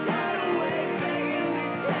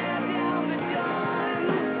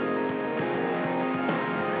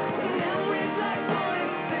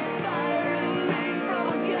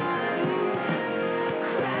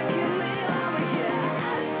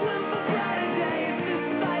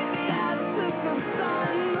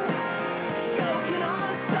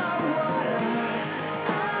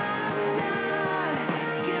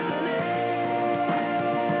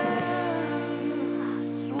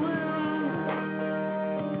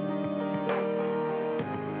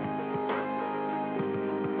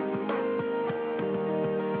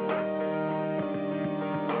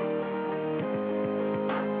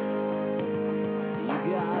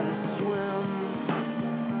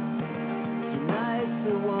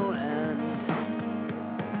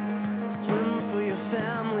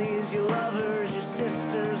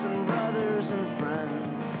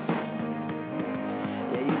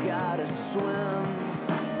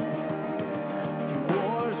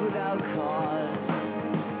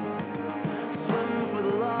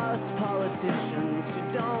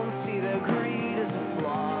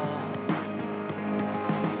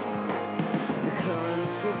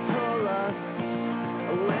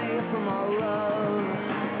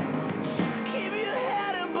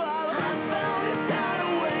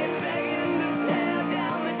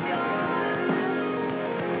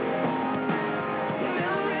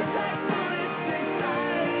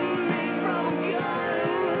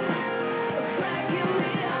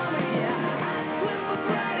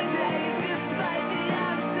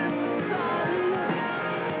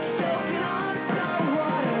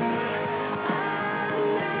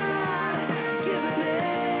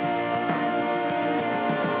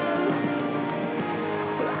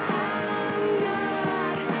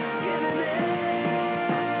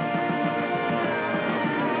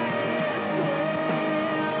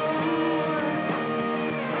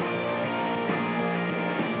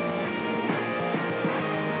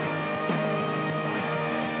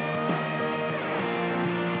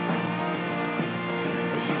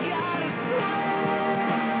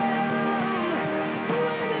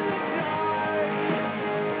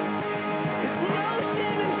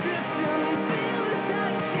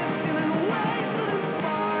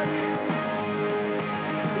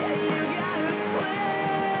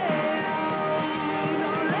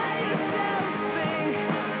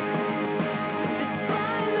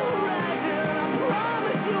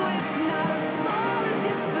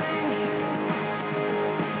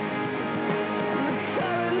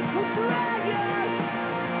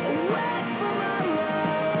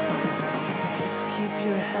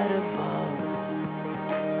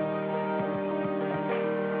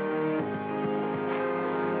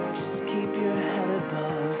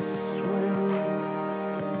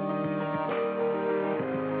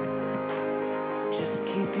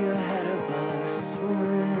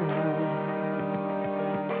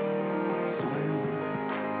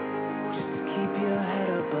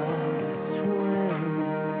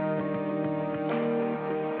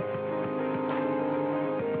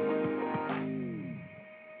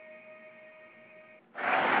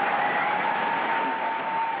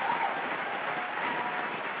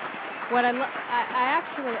 What I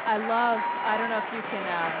love. I don't know if you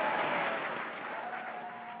can.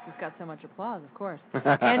 We've got so much applause, of course.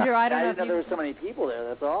 Andrew, I don't know if there were so many people there.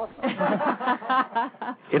 That's awesome.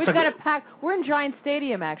 We've got a pack. We're in Giant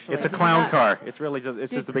Stadium, actually. It's a clown car. It's really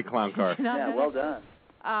just a big clown car. Yeah, well done.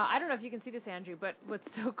 I don't know if you can see this, Andrew, but what's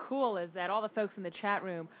so cool is that all the folks in the chat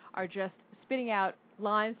room are just spitting out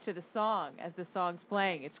lines to the song as the song's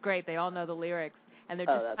playing. It's great. They all know the lyrics, and they're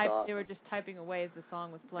just awesome. They were just typing away as the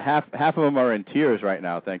song was playing. Half of them are in tears right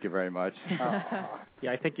now. Thank you very much.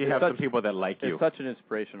 Yeah, I think you have some people that like you. It's such an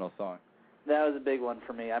inspirational song. That was a big one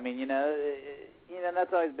for me. I mean,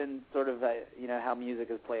 that's always been sort of how music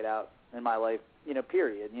has played out in my life.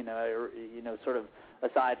 Period. Sort of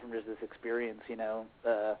aside from just this experience.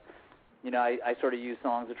 I sort of use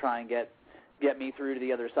songs to try and get me through to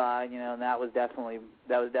the other side. And that was definitely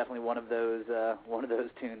one of those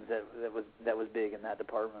tunes that was big in that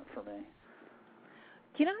department for me.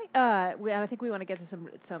 Can I think we want to get to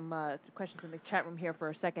some questions in the chat room here for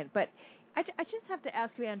a second, but I just have to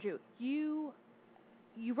ask you, Andrew, you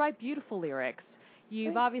write beautiful lyrics.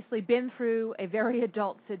 You've obviously been through a very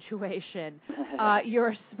adult situation. You're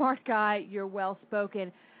a smart guy. You're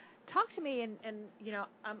well-spoken. Talk to me, and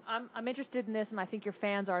I'm interested in this, and I think your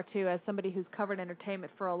fans are too, as somebody who's covered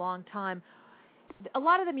entertainment for a long time. A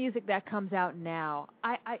lot of the music that comes out now,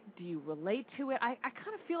 do you relate to it? I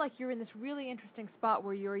kind of feel like you're in this really interesting spot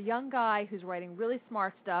where you're a young guy who's writing really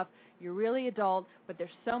smart stuff. You're really adult, but there's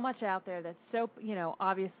so much out there that's so,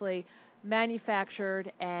 obviously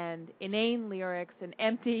manufactured and inane lyrics and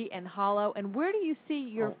empty and hollow. And where do you see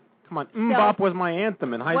your... Come on, Mbop was my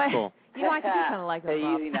anthem in high school. I think you kind of like Hey,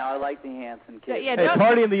 Mbop. easy now. I like the Hanson kids. Yeah, hey,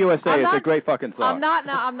 Party in the USA is a great fucking song.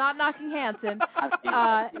 I'm not knocking Hanson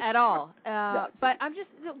at all. But I'm just,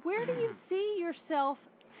 where do you see yourself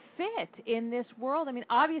fit in this world? I mean,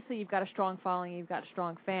 obviously you've got a strong following, you've got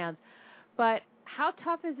strong fans, but how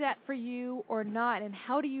tough is that for you or not? And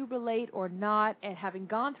how do you relate or not? And having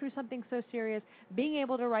gone through something so serious, being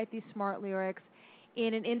able to write these smart lyrics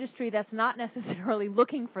in an industry that's not necessarily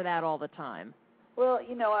looking for that all the time. Well,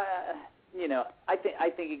 I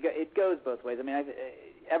think it goes both ways. I mean,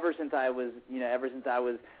 ever since I was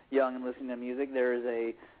young and listening to music, there's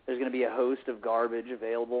going to be a host of garbage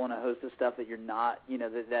available and a host of stuff that you're not,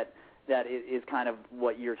 that is kind of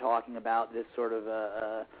what you're talking about. This sort of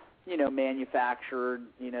manufactured,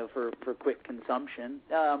 for quick consumption.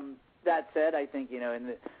 That said, I think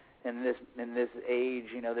in this age,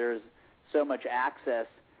 there's so much access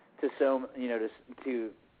to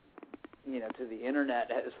to the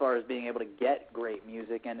internet as far as being able to get great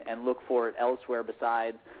music and look for it elsewhere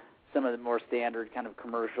besides some of the more standard kind of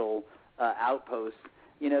commercial outposts.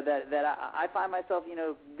 That I find myself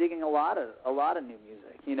digging a lot of new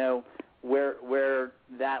music. Where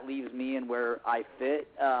that leaves me and where I fit.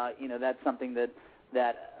 That's something that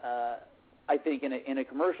I think in a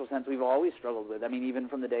commercial sense we've always struggled with. I mean, even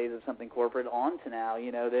from the days of Something Corporate on to now,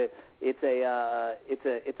 that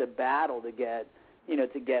it's a battle to get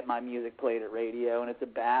my music played at radio, and it's a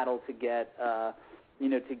battle to get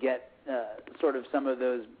sort of some of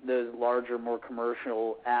those larger, more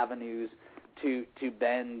commercial avenues to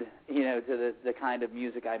bend to the kind of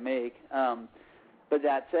music I make. But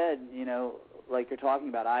that said, like you're talking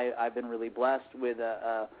about, I've been really blessed with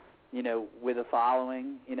a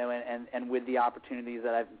following, and with the opportunities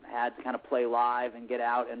that I've had to kind of play live and get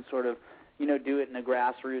out and sort of, do it in a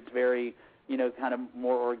grassroots, very, kind of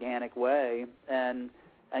more organic way. And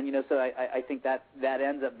so I think that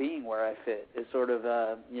ends up being where I fit, is sort of,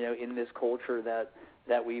 in this culture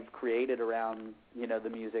that we've created around, the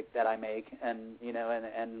music that I make, and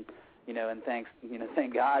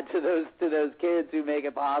thank God to those kids who make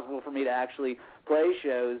it possible for me to actually play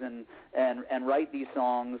shows and write these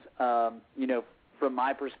songs, from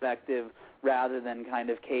my perspective, rather than kind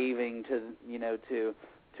of caving to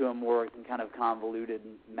a more kind of convoluted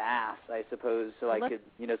mass, I suppose, so I could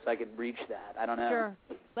reach that. I don't know. Sure.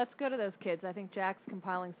 Let's go to those kids. I think Jack's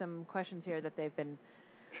compiling some questions here that they've been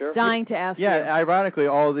sure. dying to ask you. Yeah, ironically,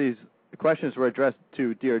 all these questions were addressed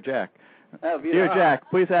to Dear Jack. Oh, beautiful. Dear Jack,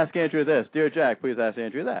 please ask Andrew this. Dear Jack, please ask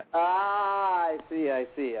Andrew that. I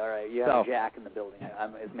see. All right, you have Jack in the building.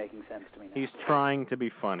 It's making sense to me now. He's trying to be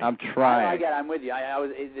funny. I'm trying. I get it. I'm with you. I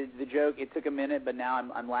was the joke. It took a minute, but now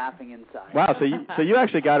I'm laughing inside. Wow, so you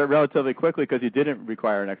actually got it relatively quickly because you didn't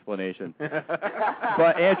require an explanation.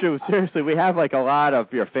 But Andrew, seriously, we have like a lot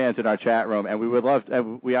of your fans in our chat room, and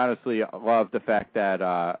we honestly love the fact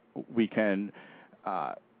that we can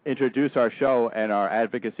introduce our show and our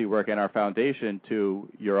advocacy work and our foundation to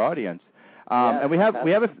your audience. And we have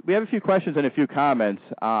a few questions and a few comments.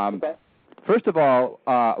 Okay. First of all,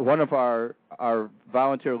 one of our our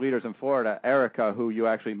volunteer leaders in Florida, Erica, who you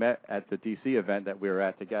actually met at the D.C. event that we were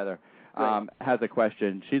at together, has a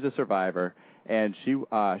question. She's a survivor, and she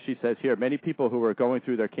says here, many people who were going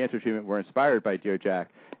through their cancer treatment were inspired by Dear Jack.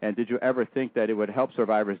 And did you ever think that it would help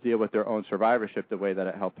survivors deal with their own survivorship the way that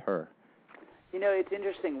it helped her? It's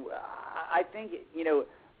interesting. I think,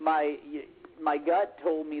 my gut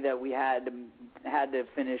told me that we had to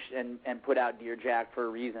finish and put out Dear Jack for a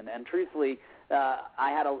reason. And truthfully,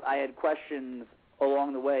 I had questions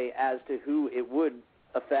along the way as to who it would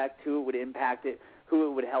affect, who it would impact it, who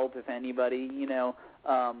it would help, if anybody.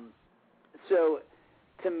 So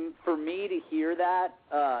for me to hear that,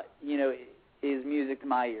 is music to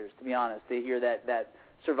my ears, to be honest. To hear that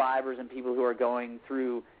survivors and people who are going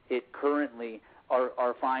through it currently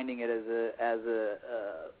are finding it as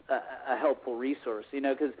a helpful resource,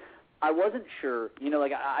 because I wasn't sure,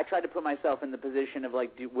 I tried to put myself in the position of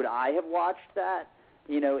would I have watched that,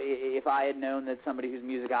 if I had known that somebody whose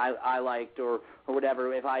music I liked or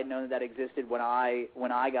whatever, if I had known that existed when I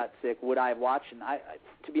got sick, would I have watched it? And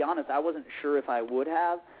to be honest, I wasn't sure if I would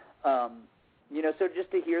have. So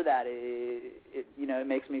just to hear that, it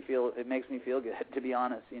makes me feel good, to be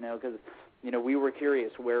honest, because we were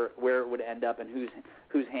curious where it would end up and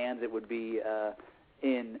whose hands it would be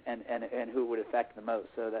in, and who it would affect the most.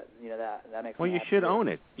 So that that makes. Well, me you happy. should own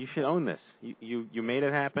it. You should own this. You made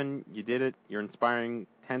it happen. You did it. You're inspiring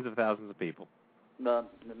tens of thousands of people. Well,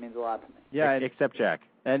 that means a lot to me. Yeah, except Jack.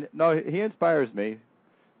 And no, he inspires me.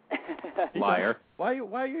 Liar. Why are you?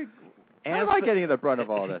 Why am I getting the brunt of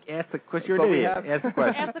all this? Ask the question. You're an idiot. Ask the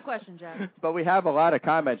question. Ask the question, Jack. But we have a lot of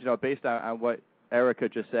comments, based on what Erica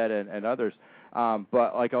just said and others.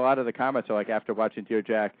 But a lot of the comments are after watching Dear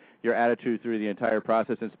Jack, your attitude through the entire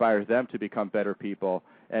process inspires them to become better people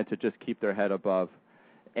and to just keep their head above.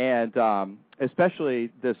 And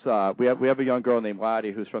especially this, we have a young girl named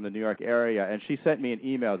Lottie who's from the New York area, and she sent me an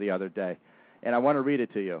email the other day, and I want to read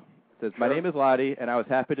it to you. It says, "My name is Lottie, and I was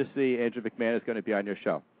happy to see Andrew Mcmahon is going to be on your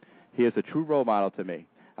show. He is a true role model to me.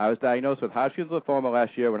 I was diagnosed with Hodgkin's lymphoma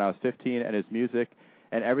last year when I was 15, and his music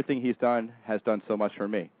and everything he's done has done so much for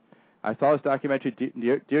me. I saw his documentary,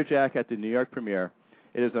 Dear Jack, at the New York premiere.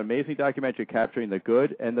 It is an amazing documentary capturing the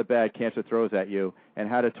good and the bad cancer throws at you and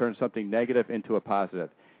how to turn something negative into a positive.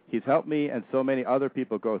 He's helped me and so many other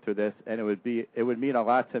people go through this, and it would mean a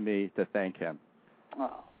lot to me to thank him."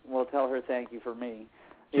 Oh, well, tell her thank you for me.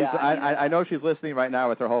 I know she's listening right now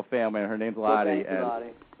with her whole family, and her name's Lottie. Thank you,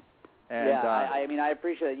 Lottie. And, I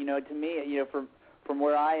appreciate it. To me, from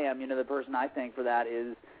where I am, the person I thank for that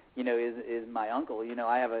is my uncle.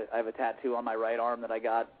 I have a tattoo on my right arm that I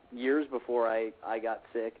got years before I got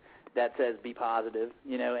sick that says "Be positive."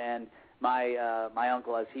 And my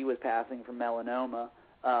uncle, as he was passing from melanoma,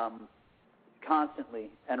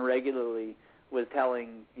 constantly and regularly was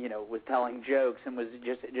telling jokes and was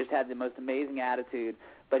just had the most amazing attitude.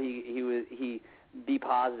 But he be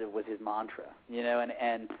positive was his mantra.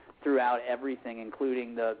 And throughout everything,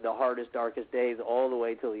 including the hardest, darkest days, all the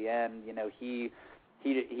way till the end, he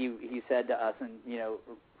said to us, and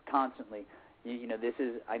constantly,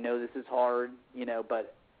 I know this is hard,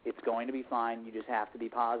 but it's going to be fine. You just have to be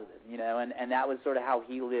positive, and that was sort of how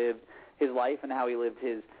he lived his life and how he lived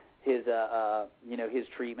his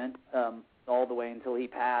treatment all the way until he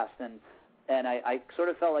passed, and I sort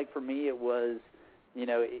of felt like for me it was,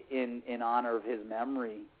 in honor of his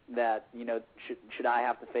memory that should I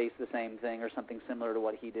have to face the same thing or something similar to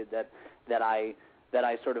what he did, that I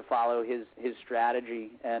sort of follow his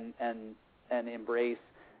strategy and embrace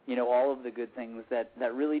all of the good things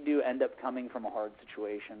that really do end up coming from a hard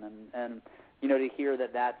situation, and to hear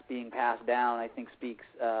that that's being passed down, I think speaks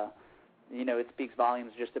it speaks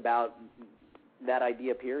volumes just about that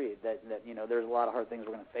idea, period, that there's a lot of hard things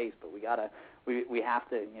we're going to face, but we have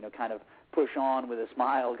to kind of push on with a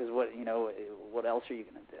smile, because what else are you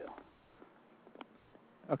going to do?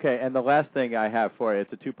 Okay, and the last thing I have for you,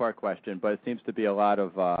 it's a two-part question, but it seems to be a lot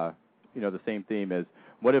of, the same theme is,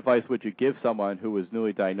 what advice would you give someone who was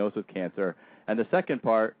newly diagnosed with cancer? And the second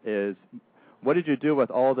part is, what did you do with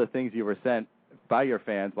all the things you were sent by your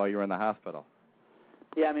fans while you were in the hospital?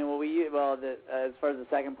 Yeah, as far as the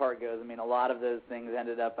second part goes, a lot of those things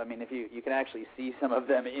ended up, if you can actually see some of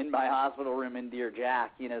them in my hospital room in Dear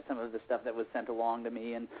Jack, some of the stuff that was sent along to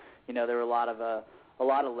me, and, there were a lot of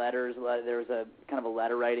letters. There was a kind of a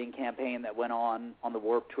letter writing campaign that went on the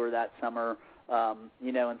Warped Tour that summer, and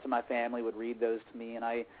so my family would read those to me, and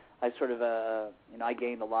I sort of, I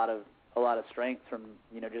gained a lot of strength from,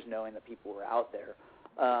 just knowing that people were out there.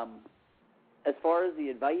 As far as the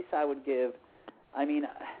advice I would give, I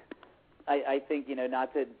think,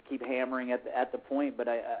 not to keep hammering at the point, but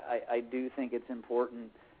I do think it's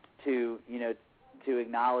important to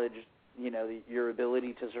acknowledge, your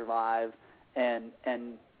ability to survive. And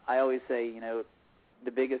I always say,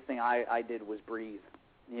 the biggest thing I did was breathe,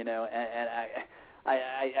 and I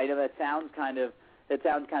know that sounds kind of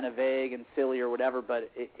vague and silly or whatever,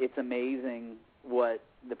 but it's amazing what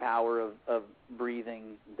the power of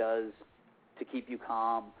breathing does to keep you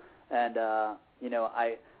calm. And I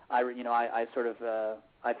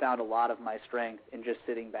found a lot of my strength in just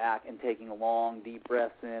sitting back and taking long, deep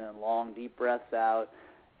breaths in and long, deep breaths out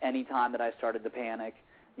any time that I started to panic,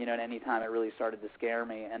 and any time it really started to scare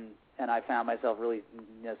me. And I found myself really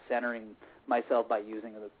centering myself by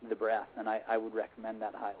using the breath, and I would recommend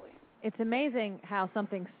that highly. It's amazing how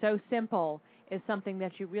something so simple is something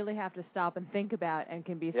that you really have to stop and think about and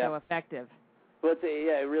can be so effective. Well,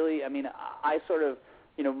 it really, I sort of,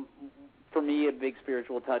 for me, a big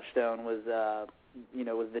spiritual touchstone was,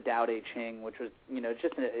 was the Tao Te Ching, which was,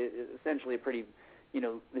 just essentially a pretty,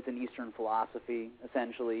 it's an Eastern philosophy,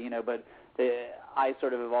 essentially, but I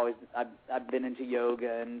sort of have always, I've been into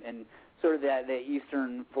yoga and sort of that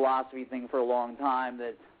Eastern philosophy thing for a long time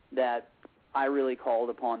that I really called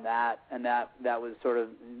upon that, and that was sort of,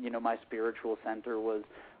 my spiritual center was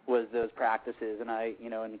those practices, and I,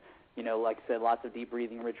 like I said, lots of deep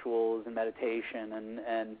breathing rituals and meditation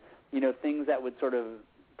and things that would sort of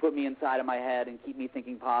put me inside of my head and keep me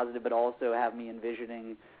thinking positive, but also have me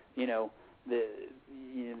envisioning, the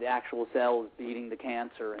actual cells beating the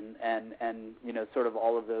cancer and sort of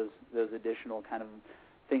all of those additional kind of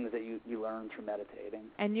things that you learn through meditating.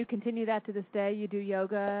 And you continue that to this day? You do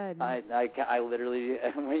yoga? And I literally,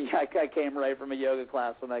 I came right from a yoga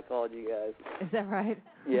class when I called you guys. Is that right?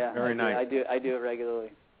 Yeah. Very nice. I do it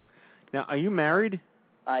regularly. Now, are you married?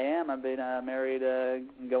 I am. I've been married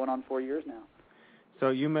going on 4 years now. So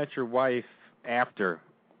you met your wife after?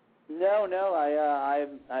 No.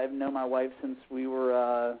 I've known my wife since we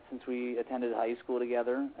attended high school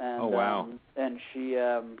together. And, oh wow! And she,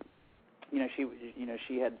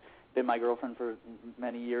 she had been my girlfriend for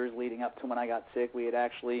many years leading up to when I got sick. We had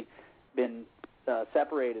actually been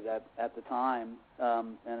separated at the time,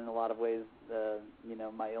 and in a lot of ways,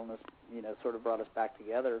 my illness, sort of brought us back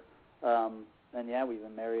together. And yeah, we've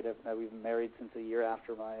been married. We've been married since a year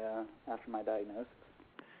after my diagnosis.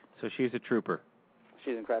 So she's a trooper.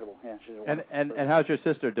 She's incredible. Yeah, she's a wonderful person. And how's your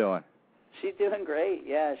sister doing? She's doing great.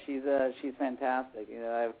 Yeah, she's fantastic.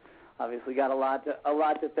 I've obviously got a lot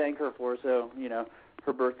to thank her for. So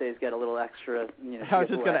her birthdays get a little extra. I was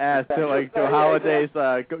just going to ask, do holidays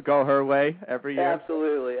go her way every year?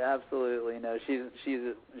 Absolutely. No,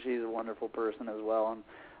 she's a wonderful person as well,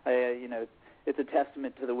 and it's a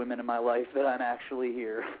testament to the women in my life that I'm actually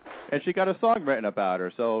here. And she got a song written about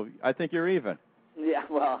her, so I think you're even. Yeah,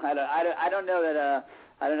 well, I don't know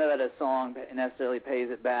that a song necessarily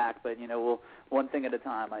pays it back, but one thing at a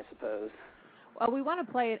time, I suppose. Well, we want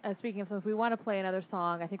to play. Speaking of songs, we want to play another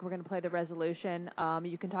song. I think we're going to play The Resolution.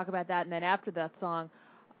 You can talk about that, and then after that song,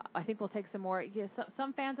 I think we'll take some more. Yeah,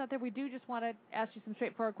 some fans out there, we do just want to ask you some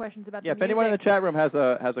straightforward questions about the music. If anyone in the chat room has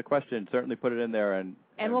a question, certainly put it in there. And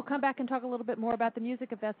we'll come back and talk a little bit more about the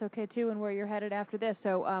music, if that's okay, too, and where you're headed after this.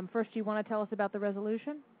 So first, do you want to tell us about The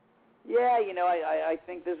Resolution? Yeah, I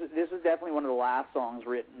think this was definitely one of the last songs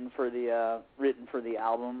written for the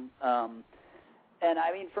album. And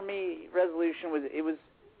I mean, for me, Resolution was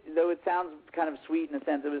though it sounds kind of sweet in a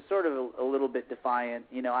sense, it was sort of a little bit defiant.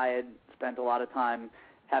 I had spent a lot of time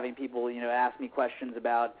having people, ask me questions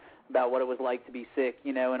about what it was like to be sick,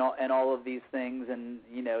 and all of these things. And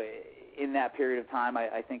in that period of time,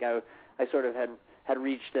 I think I sort of had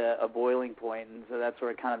reached a boiling point, and so that's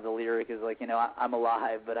where kind of the lyric is like, I'm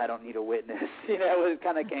alive, but I don't need a witness. It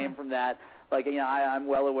kind of came from that. Like, I'm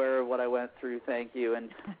well aware of what I went through. Thank you, and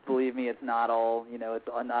believe me, it's not all, it's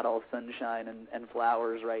not all sunshine and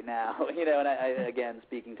flowers right now. And I again,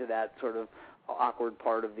 speaking to that sort of awkward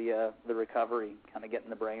part of the recovery, kind of getting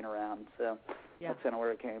the brain around. So that's kind of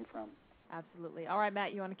where it came from. Absolutely. All right,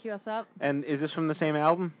 Matt, you want to cue us up? And is this from the same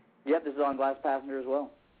album? Yep, this is on Glass Passenger as well.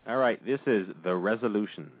 All right, this is The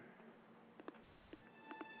Resolution.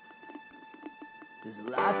 There's a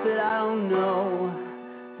lot that I don't know.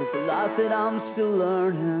 There's a lot that I'm still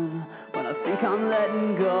learning. When I think I'm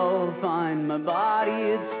letting go, find my body,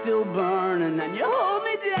 it's still burning. And you hold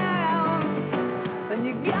me down, and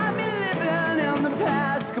you got me living in the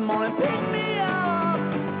past. Come on and pick me up.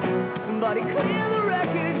 Somebody clear the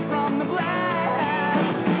wreckage from the glass.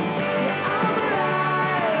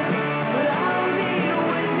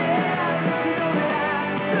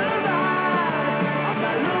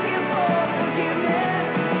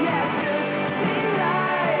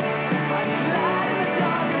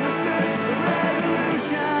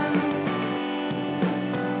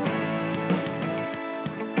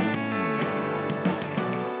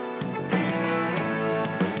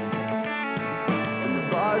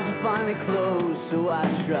 close, so I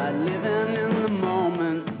tried living in the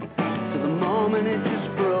moment. Till the moment it just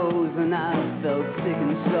froze, and I felt sick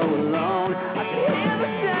and so alone. I could hear the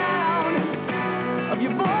sound of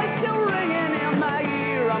your voice still ringing in my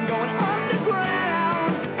ear. I'm going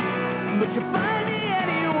underground, but you find me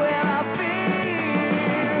anywhere I feel.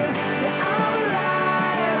 Yeah, I'm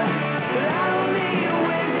alive, but I don't need a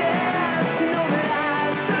witness to know that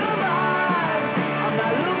I survived. I'm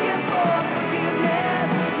not looking for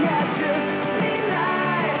forgiveness, yeah, just need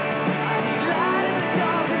light. I need light in the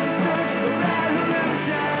dark as I search for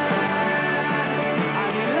resolution. I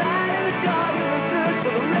need light in the dark as I search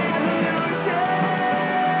for the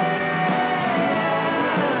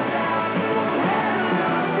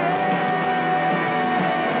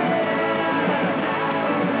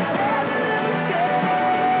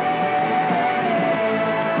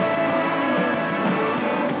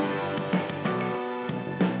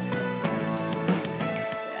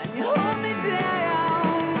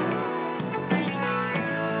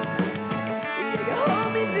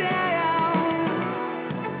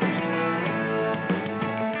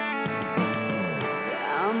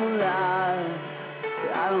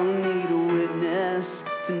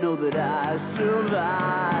that I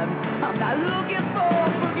survived. I'm not looking for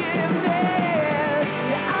forgiveness.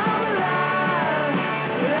 Yeah, I'm alive,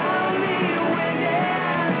 but I don't need a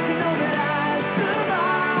witness to know that I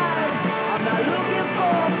survived. I'm not looking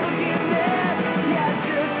for forgiveness. Yeah, I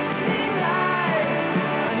just need light.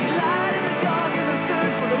 I need light in the dark as I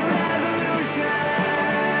search for the resolution.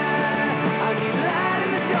 I need light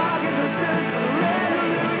in the dark as I search for the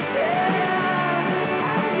resolution.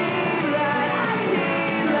 I need light. I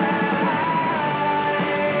need light.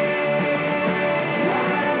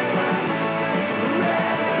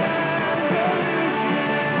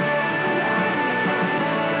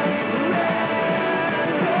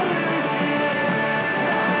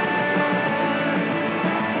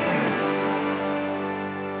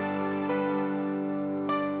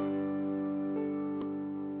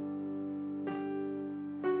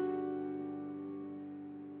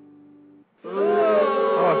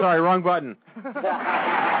 Oh, sorry, wrong button. We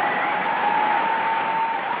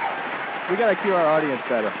got to cue our audience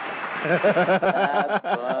better. That's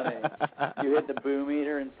funny. You hit the boo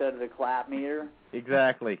meter instead of the clap meter?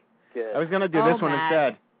 Exactly. Good. I was going to do this one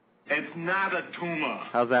instead. It's not a tumor.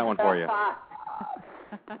 How's that one for you? I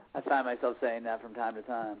find myself saying that from time to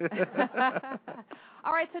time.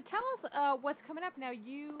 All right, so tell us what's coming up now.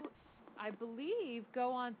 You, I believe,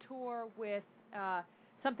 go on tour with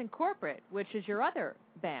Something Corporate, which is your other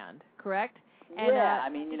band, correct? And, yeah, I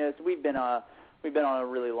mean, so we've been on a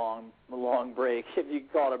really long break, if you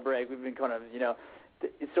could call it a break. We've been kind of,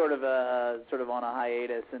 sort of on a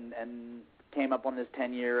hiatus, and came up on this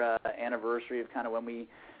 10-year anniversary of kind of when we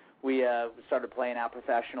started playing out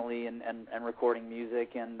professionally and recording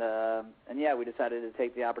music, and yeah, we decided to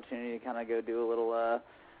take the opportunity to kind of go do a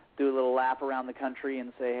little lap around the country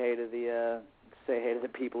and say hey to the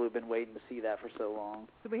people who've been waiting to see that for so long.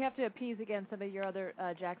 So we have to appease again some of your other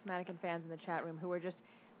Jack's Mannequin fans in the chat room who are just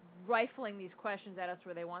rifling these questions at us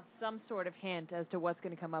where they want some sort of hint as to what's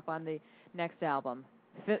going to come up on the next album,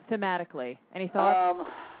 thematically. Any thoughts?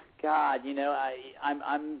 God,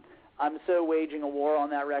 I'm so waging a war on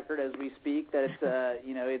that record as we speak that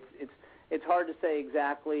it's it's hard to say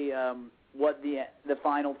exactly what the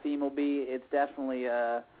final theme will be. It's definitely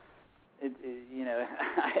I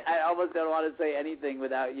almost don't want to say anything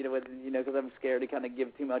without because I'm scared to kind of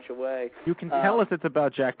give too much away. You can tell us it's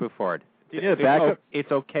about Jack Buford. You need a backup?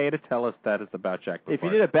 It's okay to tell us that it's about Jack Buford. If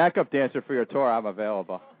you need a backup dancer for your tour, I'm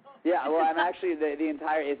available. Yeah, well, I'm actually the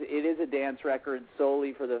entire. It is a dance record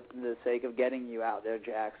solely for the sake of getting you out there,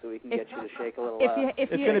 Jack, so we can get you to shake a little.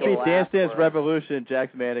 It's going to be Dance Dance Revolution,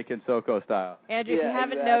 Jack's Mannequin Soko style. Andrew, if you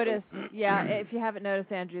haven't noticed, if you haven't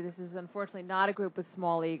noticed, Andrew, this is unfortunately not a group with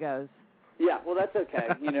small egos. Yeah, well, that's okay.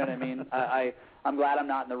 You know what I mean? I'm glad I'm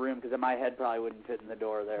not in the room because my head probably wouldn't fit in the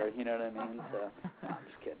door there. You know what I mean? So, no, I'm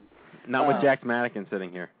just kidding. Not with Jack's Mannequin sitting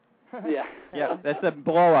here. Yeah. Yeah, that's a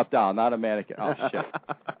blow-up doll, not a mannequin. Oh, shit.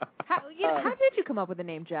 How did you come up with the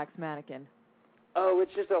name Jack's Mannequin? Oh,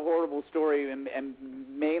 it's just a horrible story, and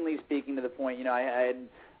mainly speaking to the point, I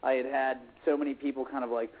had so many people kind of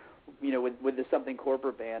like, with the Something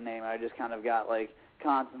Corporate band name, I just kind of got like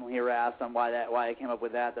constantly harassed on why I came up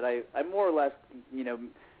with that I more or less,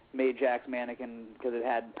 made Jack's Mannequin because it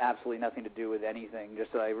had absolutely nothing to do with anything,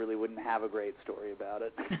 just so I really wouldn't have a great story about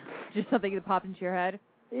it. Just something that popped into your head?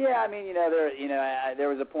 Yeah, I mean, there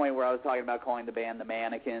was a point where I was talking about calling the band the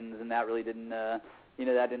Mannequins, and that really didn't, that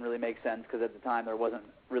didn't really make sense because at the time there wasn't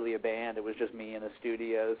really a band; it was just me in a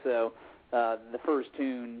studio. So the first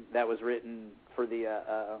tune that was written for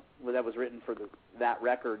that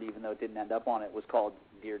record, even though it didn't end up on it, was called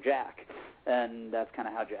Dear Jack, and that's kind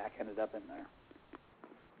of how Jack ended up in there.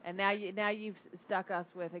 And now you've stuck us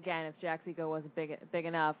with, again, if Jack's ego wasn't big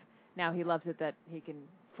enough, now he loves it that he can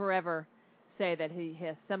forever say that he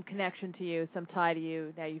has some connection to you, some tie to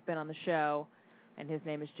you. Now you've been on the show, and his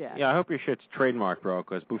name is Jack. Yeah, I hope your shit's trademarked, bro,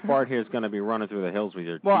 because Buford here is going to be running through the hills with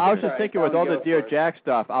your... Well, I was just thinking with all the Dear Jack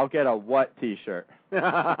stuff, I'll get a what T-shirt.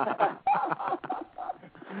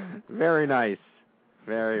 Very nice.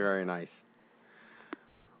 Very, very nice.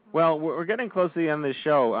 Well, we're getting close to the end of the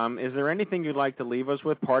show. Is there anything you'd like to leave us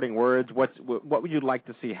with? Parting words? What would you like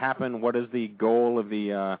to see happen? What is the goal of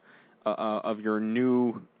the of your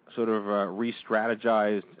new sort of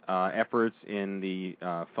re-strategized efforts in the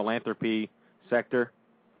philanthropy sector?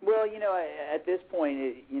 Well, at this point,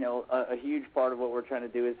 a huge part of what we're trying to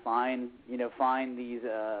do is find these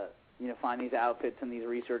outfits and these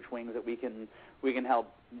research wings that we can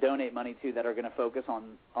help donate money to that are going to focus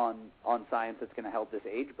on science that's going to help this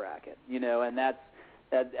age bracket. And that,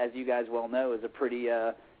 as you guys well know, is a pretty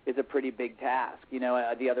big task.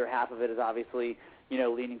 The other half of it is obviously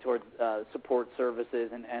leaning towards support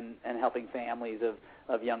services and helping families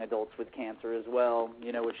of young adults with cancer as well.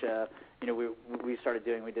 Which we started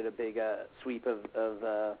doing. We did a big sweep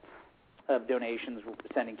of donations,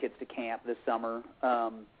 sending kids to camp this summer,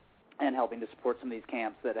 and helping to support some of these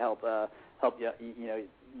camps that help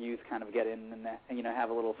youth kind of get in and have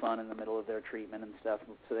a little fun in the middle of their treatment and stuff,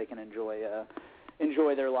 so they can enjoy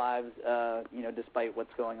their lives, despite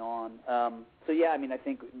what's going on. So yeah, I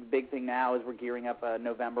think the big thing now is we're gearing up.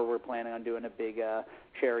 November, we're planning on doing a big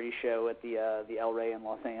charity show at the El Rey in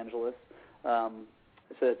Los Angeles.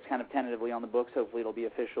 So it's kind of tentatively on the books. Hopefully, it'll be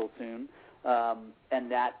official soon.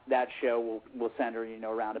 And that show will center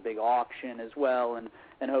around a big auction as well,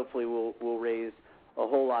 and hopefully we'll raise a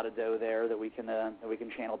whole lot of dough there that we can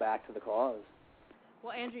channel back to the cause.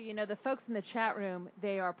 Well, Andrew, the folks in the chat room,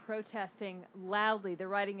 they are protesting loudly. They're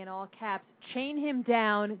writing in all caps, "Chain him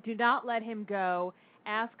down, do not let him go,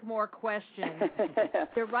 ask more questions."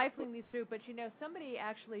 They're rifling these through, but somebody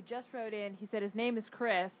actually just wrote in. He said his name is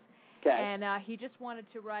Chris, and he just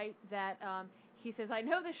wanted to write that he says, "I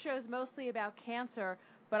know this show is mostly about cancer,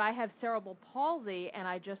 but I have cerebral palsy, and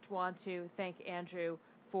I just want to thank Andrew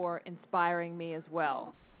for inspiring me as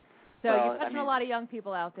well." So you're touching a lot of young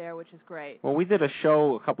people out there, which is great. Well, we did a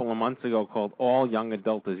show a couple of months ago called All Young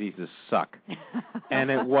Adult Diseases Suck. And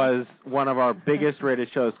it was one of our biggest rated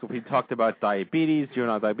shows. We talked about diabetes,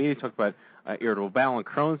 juvenile diabetes, talked about irritable bowel and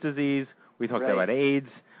Crohn's disease. We talked about AIDS.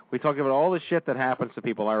 We talked about all the shit that happens to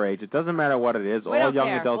people our age. It doesn't matter what it is. All young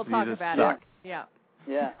adult diseases suck. Yeah.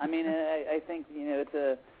 Yeah. I think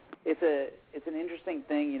it's an interesting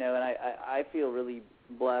thing, and I feel really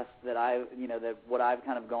blessed that that what I've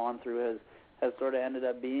kind of gone through has sort of ended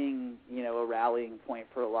up being a rallying point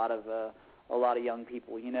for a lot of young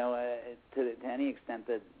people. To any extent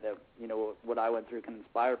that what I went through can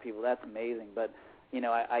inspire people, that's amazing. But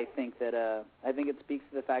I think that I think it speaks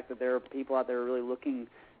to the fact that there are people out there really looking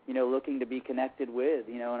to be connected with,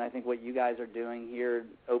 and I think what you guys are doing here,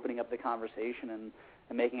 opening up the conversation and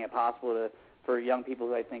making it possible for young people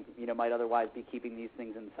who I think might otherwise be keeping these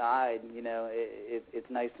things inside. It's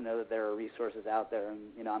nice to know that there are resources out there,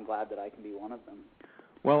 and I'm glad that I can be one of them.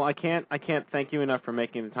 Well, I can't thank you enough for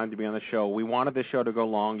making the time to be on the show. We wanted the show to go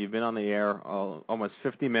long. You've been on the air almost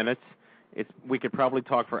 50 minutes. We could probably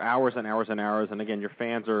talk for hours and hours and hours. And again, your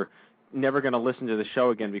fans are never going to listen to the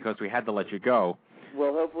show again because we had to let you go.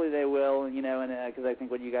 Well, hopefully they will. And because I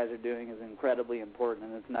think what you guys are doing is incredibly important,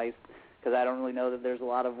 and it's nice. Because I don't really know that there's a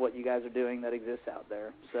lot of what you guys are doing that exists out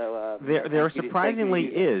there. So there surprisingly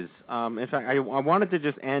is. In fact, I wanted to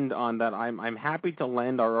just end on that. I'm happy to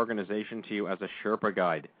lend our organization to you as a Sherpa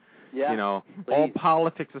guide. Yeah. Please. All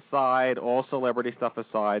politics aside, all celebrity stuff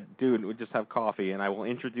aside, dude, we just have coffee, and I will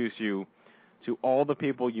introduce you to all the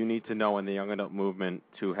people you need to know in the young adult movement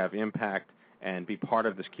to have impact and be part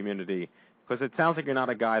of this community. Because it sounds like you're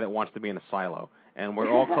not a guy that wants to be in a silo, and we're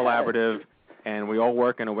all collaborative. And we all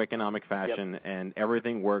work in a Wiconomic fashion, and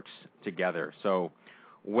everything works together. So,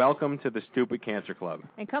 welcome to the Stupid Cancer Club.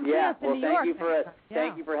 And come see us in New York.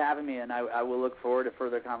 Thank you for having me, and I will look forward to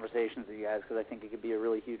further conversations with you guys because I think it could be a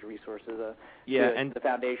really huge resource to the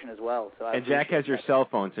foundation as as well. So Jack has your cell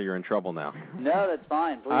phone, so you're in trouble now. No, that's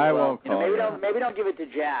fine. Please, I won't call maybe don't give it to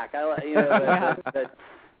Jack.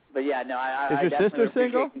 But yeah, no, I is your sister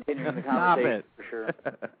single? Continuing the Stop conversation it. for sure.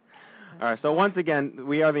 All right, so once again,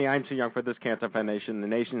 we are the I'm Too Young for This Cancer Foundation, the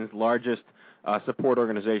nation's largest support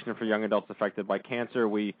organization for young adults affected by cancer.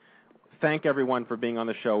 We thank everyone for being on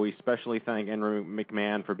the show. We especially thank Andrew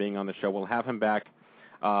McMahon for being on the show. We'll have him back,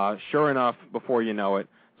 sure enough, before you know it.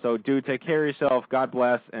 So, dude, take care of yourself. God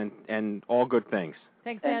bless, and all good things.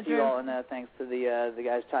 Thanks, Thank Andrew. you all, and thanks to the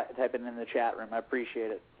guys typing in the chat room. I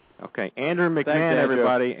appreciate it. Okay, Andrew McMahon, Thanks, Andrew.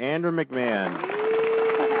 everybody. Andrew McMahon.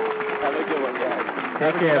 Have a good one, guys.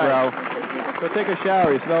 Take care, bro. Go take a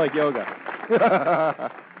shower. You smell like yoga.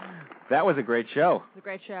 That was a great show. It's a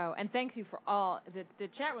great show, and thank you for all. The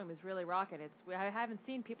chat room is really rocking. I haven't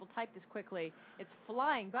seen people type this quickly. It's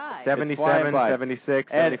flying by. 77, 76,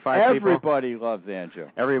 and 75 people. everybody loves Andrew.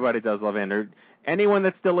 Everybody does love Andrew. Anyone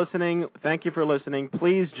that's still listening, thank you for listening.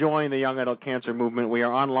 Please join the Young Adult Cancer Movement. We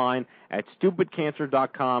are online at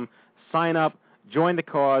stupidcancer.com. Sign up, join the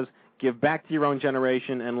cause, give back to your own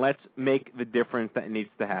generation, and let's make the difference that needs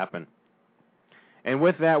to happen. And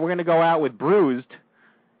with that, we're going to go out with Bruised.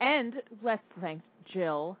 And let's thank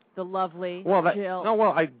Jill, the lovely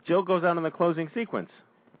Jill. Jill goes out in the closing sequence.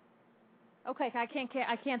 Okay, I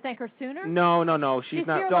can't thank her sooner. No, she's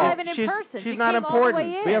not. Here live and in person. She's she not came important. All the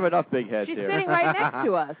way in. We have enough big heads She's here. sitting right next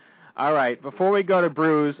to us. All right. Before we go to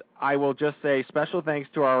Bruce, I will just say special thanks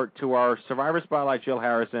to our Survivor Spotlight, Jill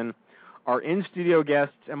Harrison, our in-studio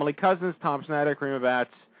guests, Emily Cousins, Tom Snyder, Karima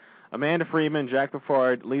Batts, Amanda Freeman, Jack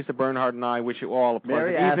LaFord, Lisa Bernhardt, and I wish you all a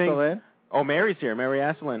pleasant evening. Asselin. Oh, Mary's here. Mary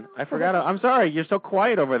Asselin. I forgot. I'm sorry. You're so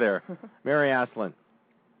quiet over there. Mary Asselin.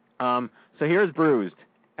 So here's Bruised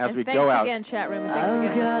as we go out. Thanks again, chat room.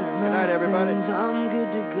 Thanks again. Good night, everybody.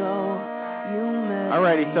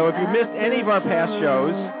 Alrighty, so if you missed any of our past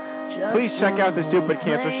shows, please check out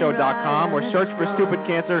thestupidcancershow.com or search for Stupid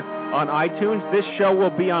Cancer on iTunes. This show will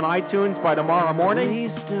be on iTunes by tomorrow morning.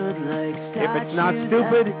 If it's not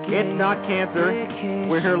stupid, it's not cancer.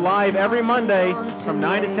 We're here live every Monday from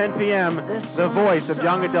 9 to 10 p.m., the voice of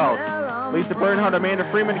young adults. Lisa Bernhardt, Amanda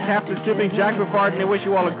Freeman, Captain Sipping, Jack LaFard, and I wish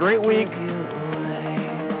you all a great week.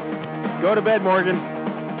 Go to bed, Morgan.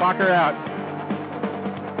 Fuck her out.